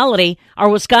reality, our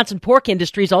Wisconsin pork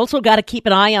industry's also got to keep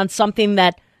an eye on something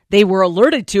that they were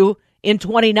alerted to in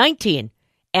 2019,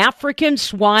 African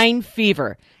swine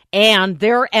fever. And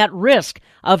they're at risk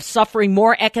of suffering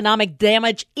more economic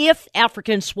damage if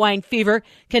African swine fever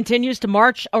continues to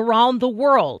march around the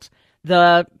world.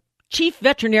 The chief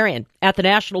veterinarian at the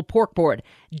National Pork Board,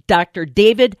 Dr.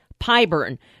 David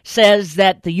Pyburn, says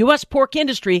that the U.S. pork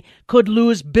industry could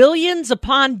lose billions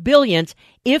upon billions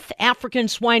if African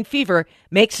swine fever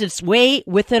makes its way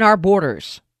within our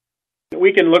borders.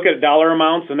 We can look at dollar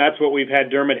amounts, and that's what we've had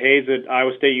Dermot Hayes at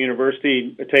Iowa State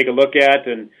University take a look at,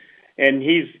 and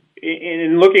he's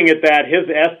in looking at that, his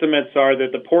estimates are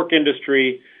that the pork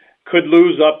industry could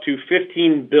lose up to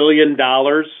 $15 billion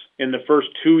in the first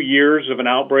 2 years of an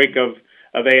outbreak of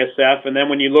ASF. And then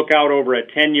when you look out over a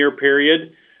 10-year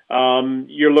period,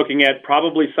 you're looking at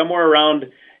probably somewhere around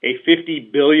a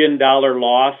 $50 billion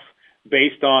loss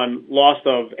based on loss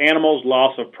of animals,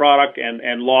 loss of product,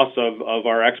 and loss of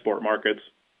our export markets.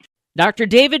 Dr.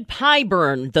 David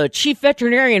Pyburn, the chief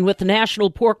veterinarian with the National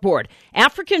Pork Board.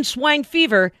 African swine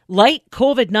fever, like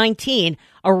COVID-19,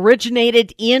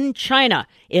 originated in China.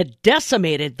 It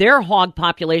decimated their hog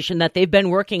population that they've been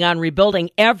working on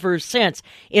rebuilding ever since.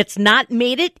 It's not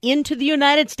made it into the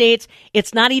United States.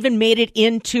 It's not even made it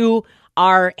into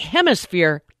our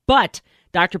hemisphere. But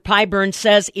Dr. Pyburn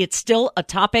says it's still a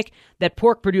topic that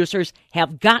pork producers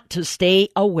have got to stay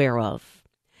aware of.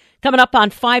 Coming up on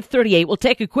 5:38, we'll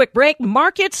take a quick break.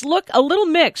 Markets look a little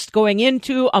mixed going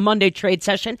into a Monday trade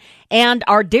session. And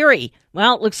our dairy,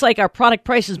 well, it looks like our product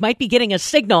prices might be getting a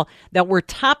signal that we're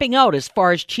topping out as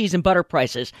far as cheese and butter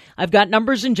prices. I've got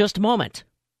numbers in just a moment.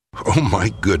 Oh, my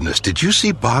goodness. Did you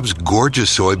see Bob's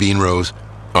gorgeous soybean rows?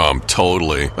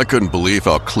 Totally. I couldn't believe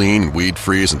how clean and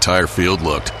weed-free his entire field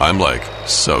looked. I'm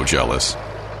so jealous.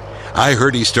 I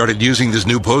heard he started using this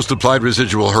new post-applied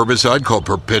residual herbicide called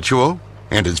Perpetuo,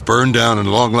 and its burn down and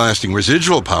long-lasting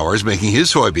residual power is making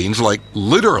his soybeans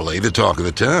literally the talk of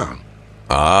the town.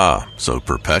 Ah, so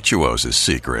Perpetuo's his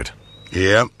secret.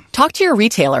 Yep. Talk to your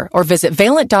retailer or visit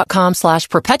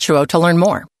valent.com/Perpetuo to learn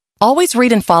more. Always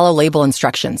read and follow label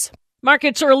instructions.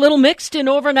 Markets are a little mixed in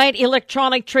overnight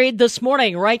electronic trade this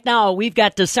morning. Right now, we've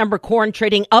got December corn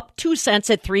trading up 2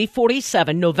 cents at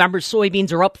 $3.47. November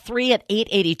soybeans are up 3 at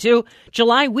 $8.82.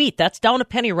 July wheat, that's down a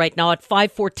penny right now at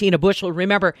 $5.14 a bushel.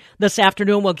 Remember, this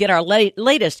afternoon we'll get our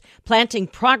latest planting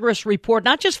progress report,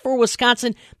 not just for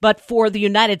Wisconsin, but for the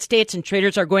United States. And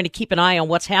traders are going to keep an eye on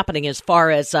what's happening as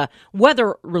far as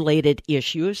weather-related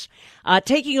issues.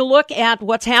 Taking a look at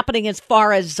what's happening as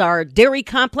far as our dairy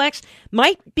complex,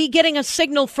 might be getting a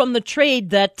signal from the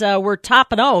trade that we're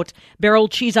topping out. Barrel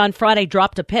cheese on Friday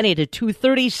dropped a penny to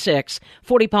 $2.36.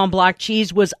 40-pound block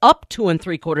cheese was up 2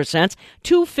 3/4 cents,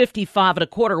 $2.55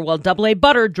 1/4, while AA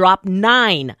butter dropped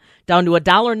 9, down to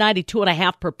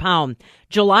 $1.92.5 per pound.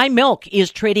 July milk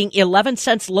is trading 11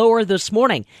 cents lower this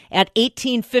morning at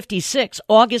 $18.56.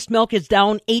 August milk is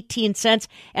down 18 cents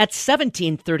at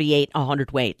 $17.38 a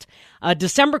hundredweight.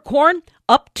 December corn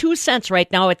up 2 cents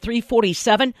right now at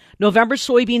 $3.47. November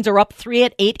soybeans are up 3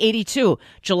 at $8.82.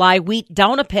 July wheat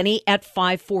down a penny at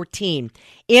 $5.14.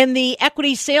 In the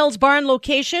equity sales barn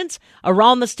locations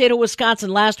around the state of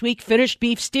Wisconsin last week, finished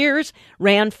beef steers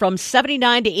ran from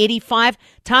 79 to 85,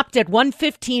 topped at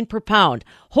 $1.15 per pound.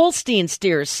 Holstein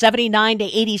steers 79 to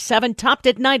 87, topped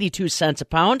at 92 cents a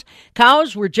pound.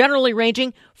 Cows were generally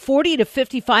ranging 40 to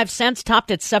 55 cents, topped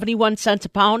at 71 cents a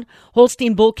pound.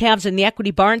 Holstein bull calves in the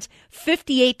equity barns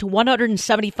 $58 to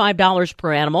 $175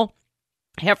 per animal.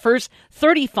 Heifers,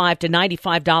 $35 to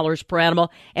 $95 per animal,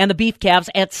 and the beef calves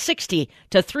at $60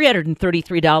 to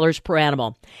 $333 per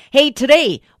animal. Hey,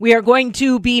 today we are going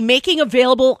to be making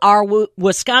available our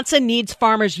Wisconsin Needs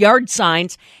Farmers yard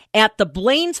signs at the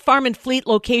Blaine's Farm and Fleet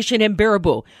location in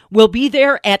Baraboo. We'll be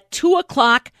there at 2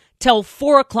 o'clock till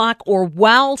 4 o'clock or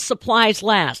while supplies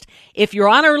last. If you're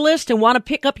on our list and want to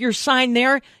pick up your sign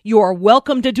there, you are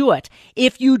welcome to do it.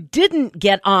 If you didn't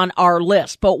get on our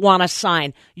list but want a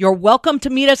sign, you're welcome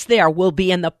to meet us there. We'll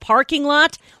be in the parking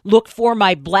lot. Look for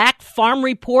my black Farm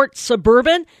Report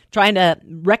Suburban, trying to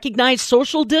recognize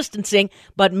social distancing,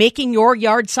 but making your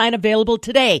yard sign available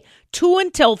today. 2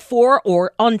 until 4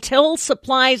 or until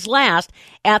supplies last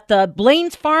at the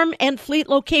Blaine's Farm and Fleet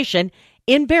location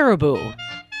in Baraboo.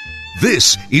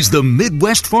 This is the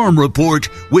Midwest Farm Report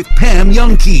with Pam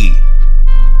Jahnke.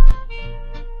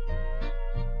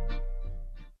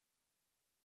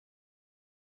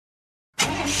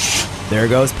 There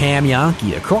goes Pam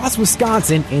Jahnke across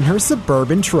Wisconsin in her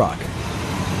Suburban truck.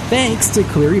 Thanks to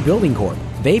Cleary Building Corp.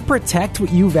 They protect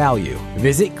what you value.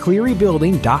 Visit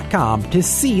clearybuilding.com to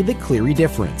see the Cleary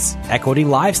difference. Equity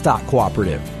Livestock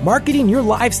Cooperative, marketing your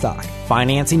livestock,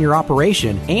 financing your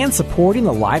operation, and supporting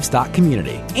the livestock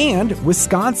community. And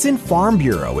Wisconsin Farm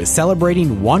Bureau is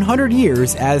celebrating 100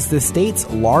 years as the state's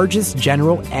largest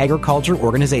general agriculture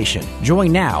organization.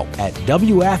 Join now at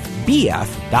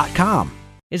WFBF.com.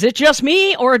 Is it just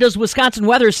me, or does Wisconsin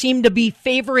weather seem to be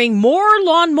favoring more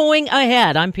lawn mowing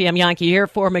ahead? I'm Pam Jahnke here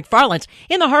for McFarland's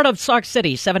in the heart of Sauk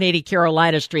City, 780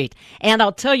 Carolina Street. And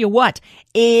I'll tell you what,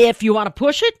 if you want to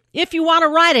push it, if you want to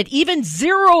ride it, even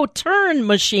zero-turn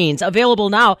machines available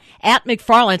now at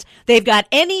McFarland's. They've got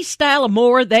any style of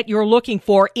mower that you're looking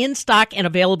for in stock and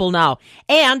available now.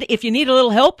 And if you need a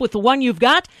little help with the one you've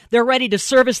got, they're ready to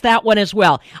service that one as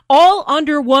well. All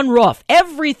under one roof.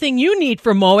 Everything you need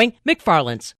for mowing,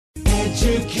 McFarland's.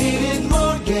 Educated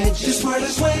Mortgage, the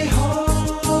smartest way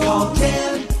home. Call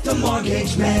Dan, the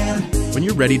Mortgage Man. When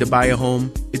you're ready to buy a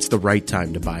home, it's the right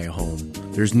time to buy a home.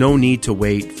 There's no need to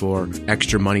wait for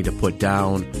extra money to put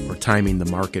down or timing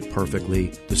the market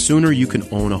perfectly. The sooner you can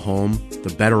own a home,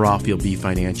 the better off you'll be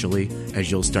financially, as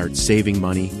you'll start saving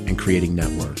money and creating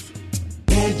net worth.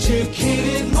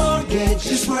 Educated Mortgage,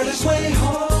 the smartest way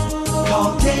home.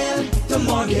 Call Dan, the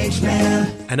Mortgage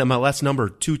Man. NMLS number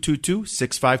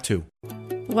 222652.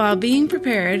 While being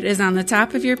prepared is on the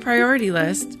top of your priority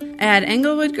list, add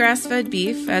Englewood grass-fed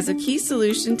beef as a key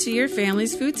solution to your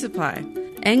family's food supply.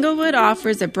 Englewood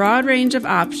offers a broad range of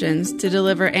options to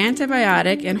deliver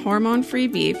antibiotic and hormone-free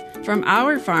beef from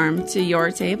our farm to your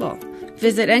table.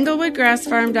 Visit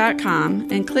englewoodgrassfarm.com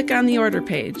and click on the order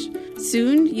page.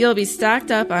 Soon, you'll be stocked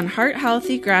up on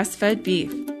heart-healthy grass-fed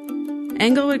beef.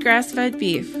 Englewood Grass-Fed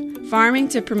Beef, farming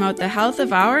to promote the health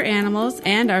of our animals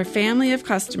and our family of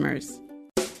customers.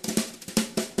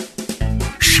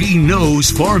 She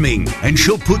knows farming, and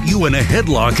she'll put you in a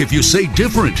headlock if you say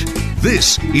different.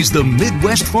 This is the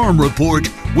Midwest Farm Report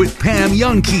with Pam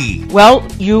Jahnke. Well,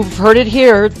 you've heard it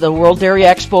here. The World Dairy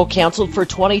Expo canceled for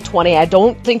 2020. I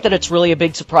don't think that it's really a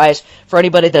big surprise for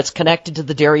anybody that's connected to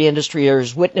the dairy industry or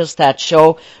has witnessed that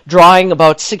show, drawing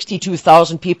about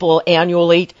 62,000 people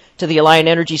annually to the Alliant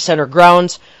Energy Center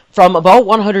grounds from about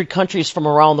 100 countries from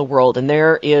around the world. And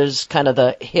there is kind of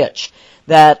the hitch.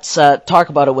 That's talk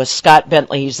about it with Scott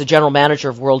Bentley. He's the general manager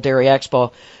of World Dairy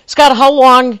Expo. Scott, how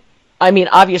long? I mean,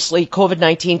 obviously,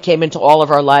 COVID-19 came into all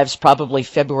of our lives probably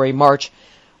February, March.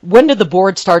 When did the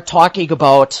board start talking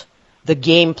about the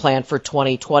game plan for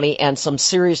 2020 and some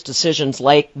serious decisions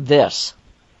like this?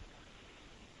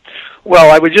 Well,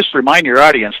 I would just remind your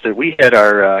audience that we had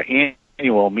our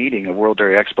annual meeting of World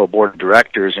Dairy Expo Board of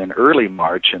Directors in early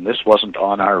March, and this wasn't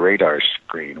on our radar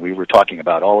screen. We were talking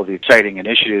about all of the exciting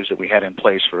initiatives that we had in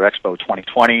place for Expo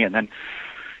 2020, and then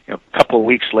a couple of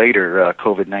weeks later,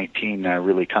 COVID-19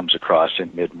 really comes across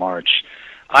in mid-March.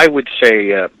 I would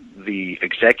say the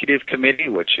executive committee,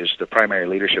 which is the primary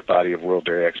leadership body of World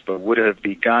Dairy Expo, would have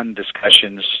begun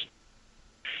discussions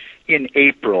in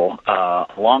April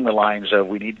along the lines of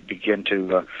we need to begin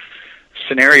to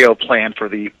scenario plan for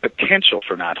the potential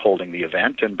for not holding the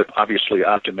event, and obviously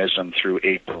optimism through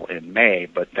April and May.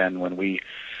 But then when we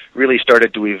really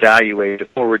started to evaluate the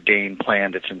forward Dane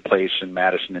plan that's in place in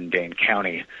Madison and Dane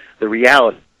County, the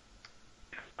reality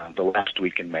the last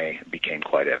week in May became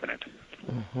quite evident.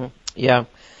 Mm-hmm. Yeah.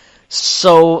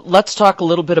 So let's talk a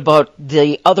little bit about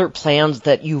the other plans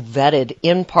that you vetted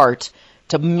in part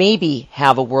to maybe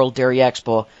have a World Dairy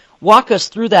Expo. Walk us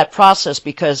through that process,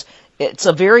 because it's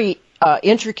a very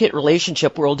intricate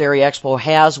relationship World Dairy Expo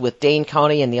has with Dane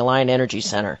County and the Alliant Energy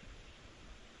Center.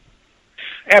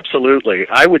 Absolutely.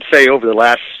 I would say over the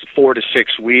last 4 to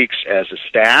 6 weeks as a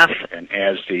staff and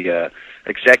as the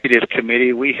executive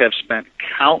committee, we have spent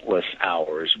countless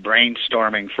hours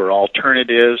brainstorming for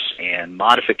alternatives and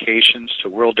modifications to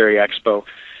World Dairy Expo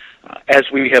as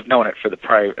we have known it for the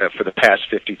past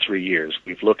 53 years.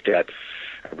 We've looked at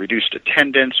reduced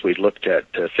attendance, we've looked at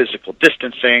physical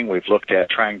distancing, we've looked at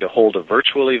trying to hold a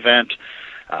virtual event.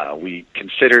 We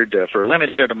considered for a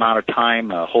limited amount of time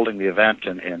holding the event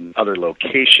in other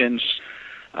locations,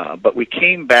 but we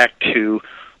came back to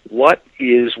what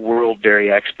is World Dairy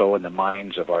Expo in the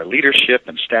minds of our leadership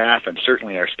and staff and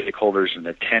certainly our stakeholders and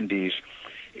attendees.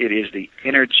 It is the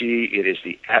energy, it is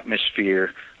the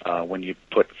atmosphere. When you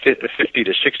put 50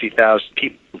 to 60,000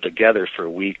 people together for a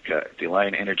week at the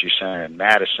Alliant Energy Center in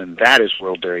Madison, that is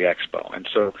World Dairy Expo. And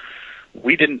so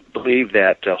we didn't believe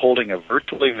that holding a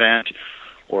virtual event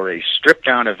or a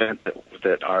stripped-down event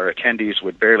that our attendees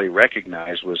would barely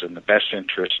recognize was in the best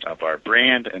interest of our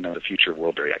brand and of the future of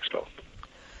World Dairy Expo.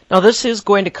 Now, this is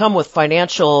going to come with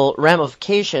financial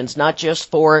ramifications, not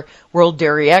just for World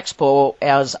Dairy Expo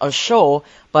as a show,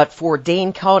 but for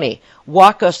Dane County.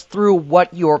 Walk us through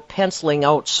what you're penciling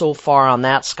out so far on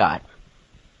that, Scott.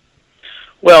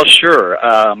 Well, sure.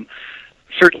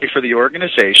 Certainly for the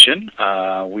organization,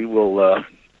 we will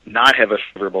not have a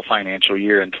favorable financial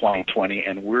year in 2020,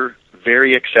 and we're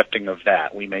very accepting of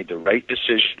that. We made the right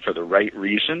decision for the right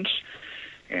reasons,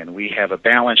 and we have a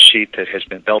balance sheet that has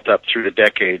been built up through the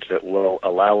decades that will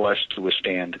allow us to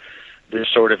withstand this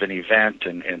sort of an event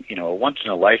and a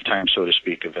once-in-a-lifetime, so to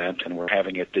speak, event, and we're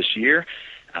having it this year,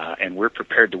 and we're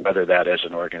prepared to weather that as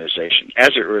an organization.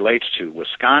 As it relates to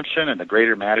Wisconsin and the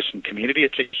greater Madison community,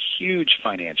 it's a huge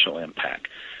financial impact.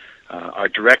 Our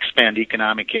direct spend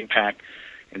economic impact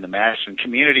in the Madison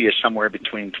community is somewhere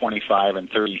between $25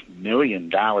 and $30 million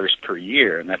per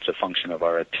year, and that's a function of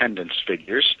our attendance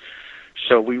figures.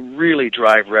 So we really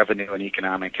drive revenue and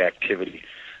economic activity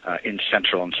in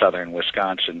central and southern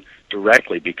Wisconsin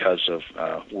directly because of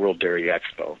World Dairy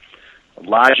Expo.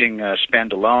 Lodging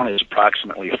spend alone is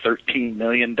approximately $13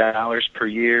 million per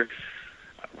year.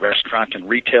 Restaurant and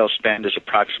retail spend is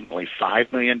approximately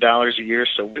 $5 million a year,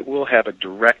 so it will have a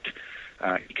direct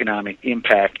economic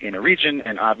impact in a region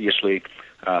and obviously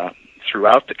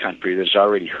throughout the country that is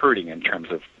already hurting in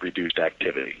terms of reduced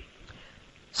activity.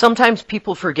 Sometimes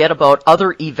people forget about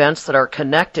other events that are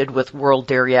connected with World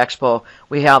Dairy Expo.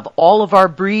 We have all of our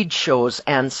breed shows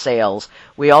and sales.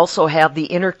 We also have the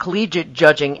intercollegiate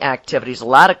judging activities, a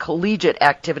lot of collegiate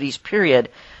activities, period.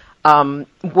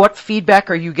 What feedback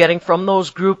are you getting from those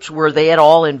groups? Were they at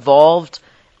all involved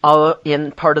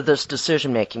in part of this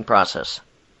decision-making process?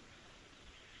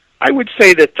 I would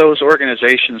say that those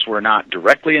organizations were not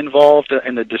directly involved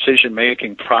in the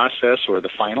decision-making process or the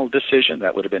final decision.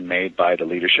 That would have been made by the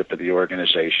leadership of the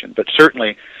organization. But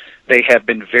certainly, they have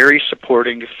been very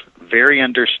supporting, very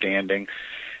understanding,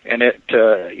 and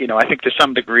I think to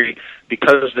some degree,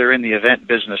 because they're in the event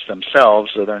business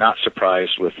themselves, they're not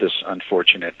surprised with this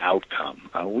unfortunate outcome.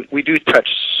 We do touch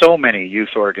so many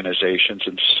youth organizations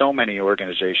and so many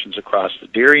organizations across the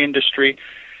dairy industry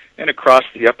and across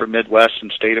the upper Midwest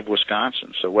and state of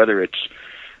Wisconsin. So whether it's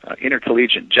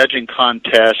intercollegiate judging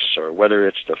contests or whether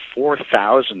it's the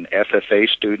 4,000 FFA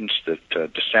students that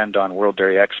descend on World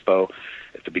Dairy Expo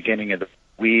at the beginning of the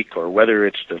week, or whether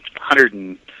it's the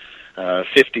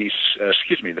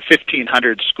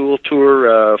 1,500 school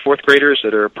tour fourth graders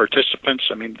that are participants.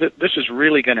 I mean, this is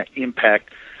really going to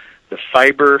impact the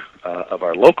fiber of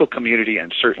our local community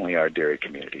and certainly our dairy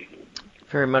community.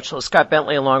 Very much so. Scott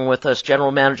Bentley along with us,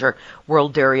 General Manager,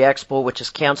 World Dairy Expo, which is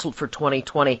canceled for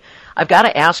 2020. I've got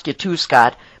to ask you too,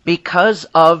 Scott, because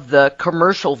of the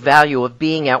commercial value of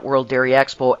being at World Dairy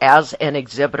Expo as an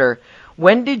exhibitor,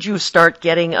 when did you start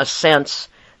getting a sense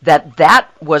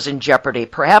that was in jeopardy,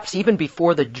 perhaps even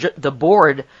before the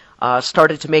board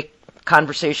started to make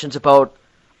conversations about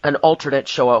an alternate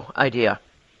show idea?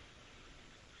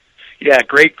 Yeah,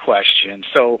 great question.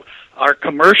 So our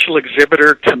commercial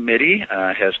exhibitor committee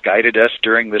has guided us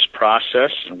during this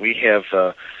process, and we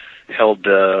have held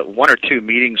one or two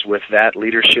meetings with that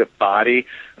leadership body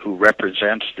who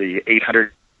represents the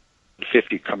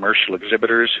 850 commercial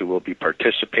exhibitors who will be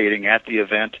participating at the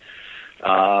event.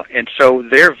 And so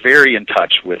they're very in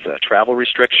touch with travel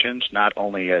restrictions, not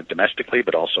only domestically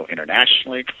but also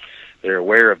internationally. They're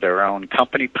aware of their own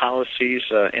company policies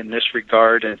in this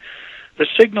regard, and the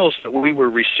signals that we were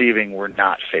receiving were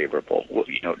not favorable.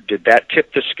 Did that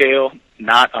tip the scale?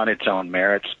 Not on its own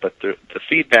merits, but the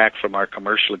feedback from our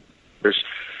commercial exhibitors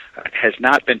has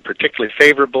not been particularly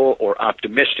favorable or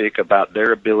optimistic about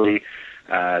their ability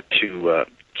to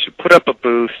put up a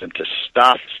booth and to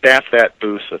staff that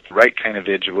booth with the right kind of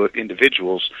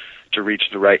individuals to reach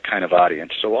the right kind of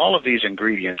audience. So all of these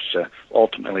ingredients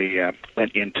ultimately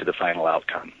went into the final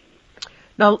outcome.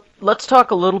 Now, let's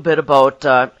talk a little bit about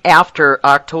after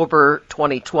October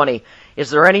 2020. Is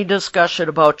there any discussion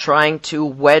about trying to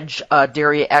wedge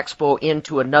Dairy Expo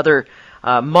into another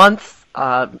month,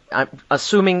 I'm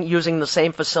assuming using the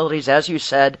same facilities as you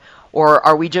said, or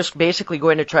are we just basically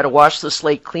going to try to wash the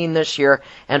slate clean this year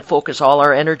and focus all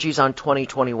our energies on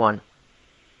 2021?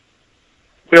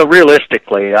 Well,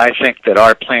 realistically, I think that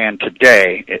our plan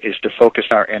today is to focus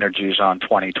our energies on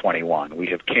 2021. We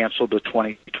have canceled the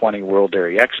 2020 World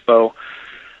Dairy Expo.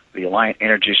 The Alliant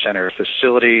Energy Center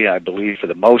facility, I believe, for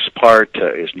the most part,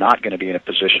 is not going to be in a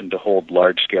position to hold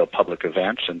large-scale public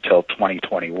events until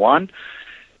 2021.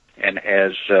 And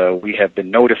as we have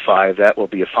been notified, that will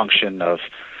be a function of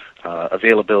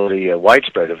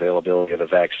widespread availability of a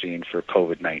vaccine for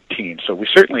COVID-19. So we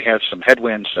certainly have some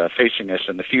headwinds facing us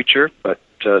in the future, but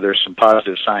there's some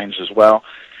positive signs as well.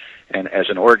 And as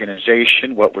an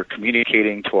organization, what we're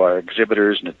communicating to our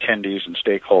exhibitors and attendees and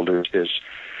stakeholders is,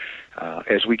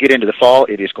 as we get into the fall,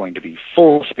 it is going to be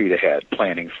full speed ahead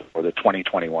planning for the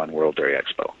 2021 World Dairy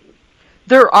Expo.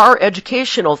 There are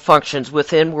educational functions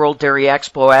within World Dairy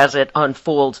Expo as it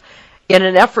unfolds. In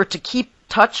an effort to keep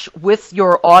touch with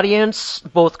your audience,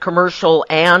 both commercial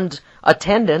and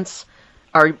attendance,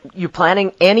 are you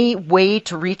planning any way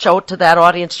to reach out to that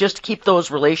audience just to keep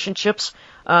those relationships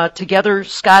together,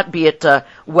 Scott, be it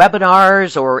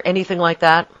webinars or anything like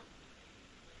that?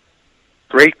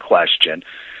 Great question,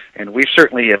 and we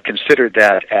certainly have considered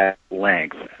that at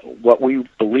length. What we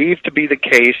believe to be the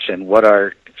case and what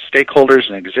our stakeholders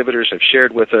and exhibitors have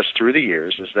shared with us through the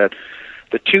years is that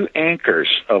the two anchors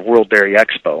of World Dairy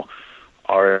Expo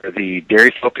are the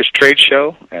Dairy Focused Trade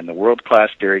Show and the World Class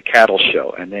Dairy Cattle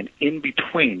Show. And then in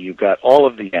between, you've got all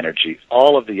of the energy,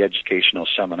 all of the educational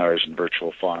seminars and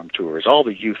virtual farm tours, all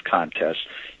the youth contests.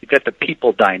 You've got the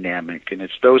people dynamic, and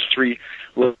it's those three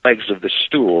legs of the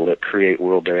stool that create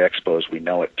World Dairy Expo as we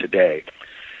know it today.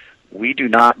 We do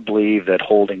not believe that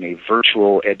holding a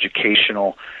virtual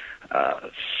educational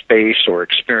space or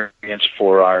experience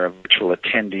for our virtual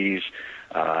attendees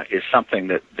is something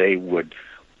that they would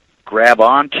grab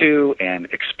onto and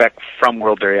expect from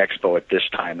World Dairy Expo at this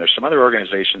time. There's some other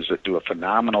organizations that do a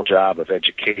phenomenal job of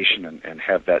education and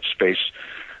have that space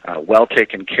well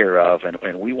taken care of,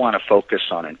 and we want to focus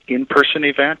on an in-person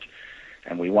event,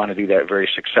 and we want to do that very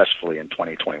successfully in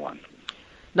 2021.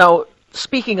 Now,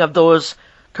 speaking of those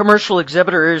commercial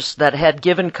exhibitors that had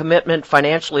given commitment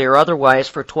financially or otherwise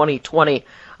for 2020.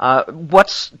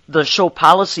 What's the show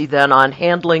policy then on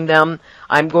handling them?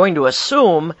 I'm going to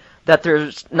assume that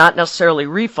there's not necessarily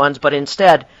refunds, but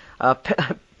instead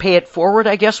pay it forward,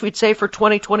 I guess we'd say, for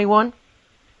 2021?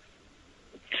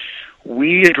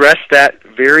 We addressed that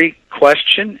very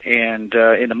question and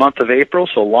in the month of April,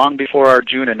 so long before our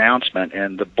June announcement,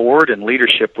 and the board and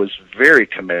leadership was very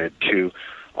committed to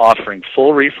offering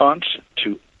full refunds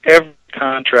to every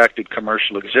contracted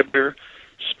commercial exhibitor,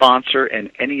 sponsor, and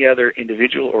any other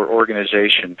individual or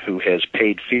organization who has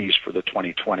paid fees for the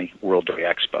 2020 World Dairy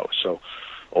Expo. So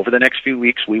over the next few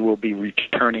weeks, we will be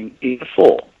returning in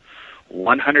full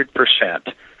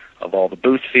 100% of all the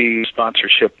booth fees,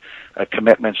 sponsorship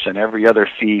commitments, and every other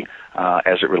fee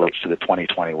as it relates to the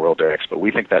 2020 World Dairy Expo.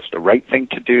 We think that's the right thing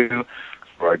to do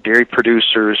for our dairy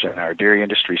producers and our dairy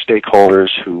industry stakeholders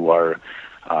who are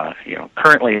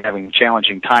currently having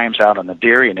challenging times out on the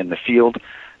dairy and in the field,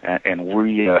 and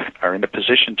we are in a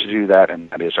position to do that, and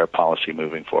that is our policy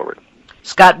moving forward.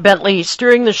 Scott Bentley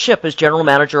steering the ship as General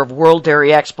Manager of World Dairy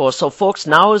Expo. So, folks,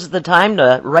 now is the time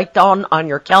to write down on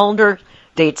your calendar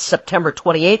dates September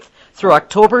 28th through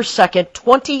October 2nd,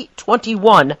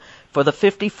 2021 for the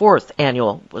 54th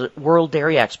Annual World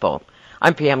Dairy Expo.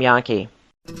 I'm Pam Yankee.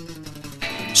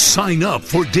 Sign up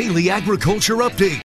for Daily Agriculture Update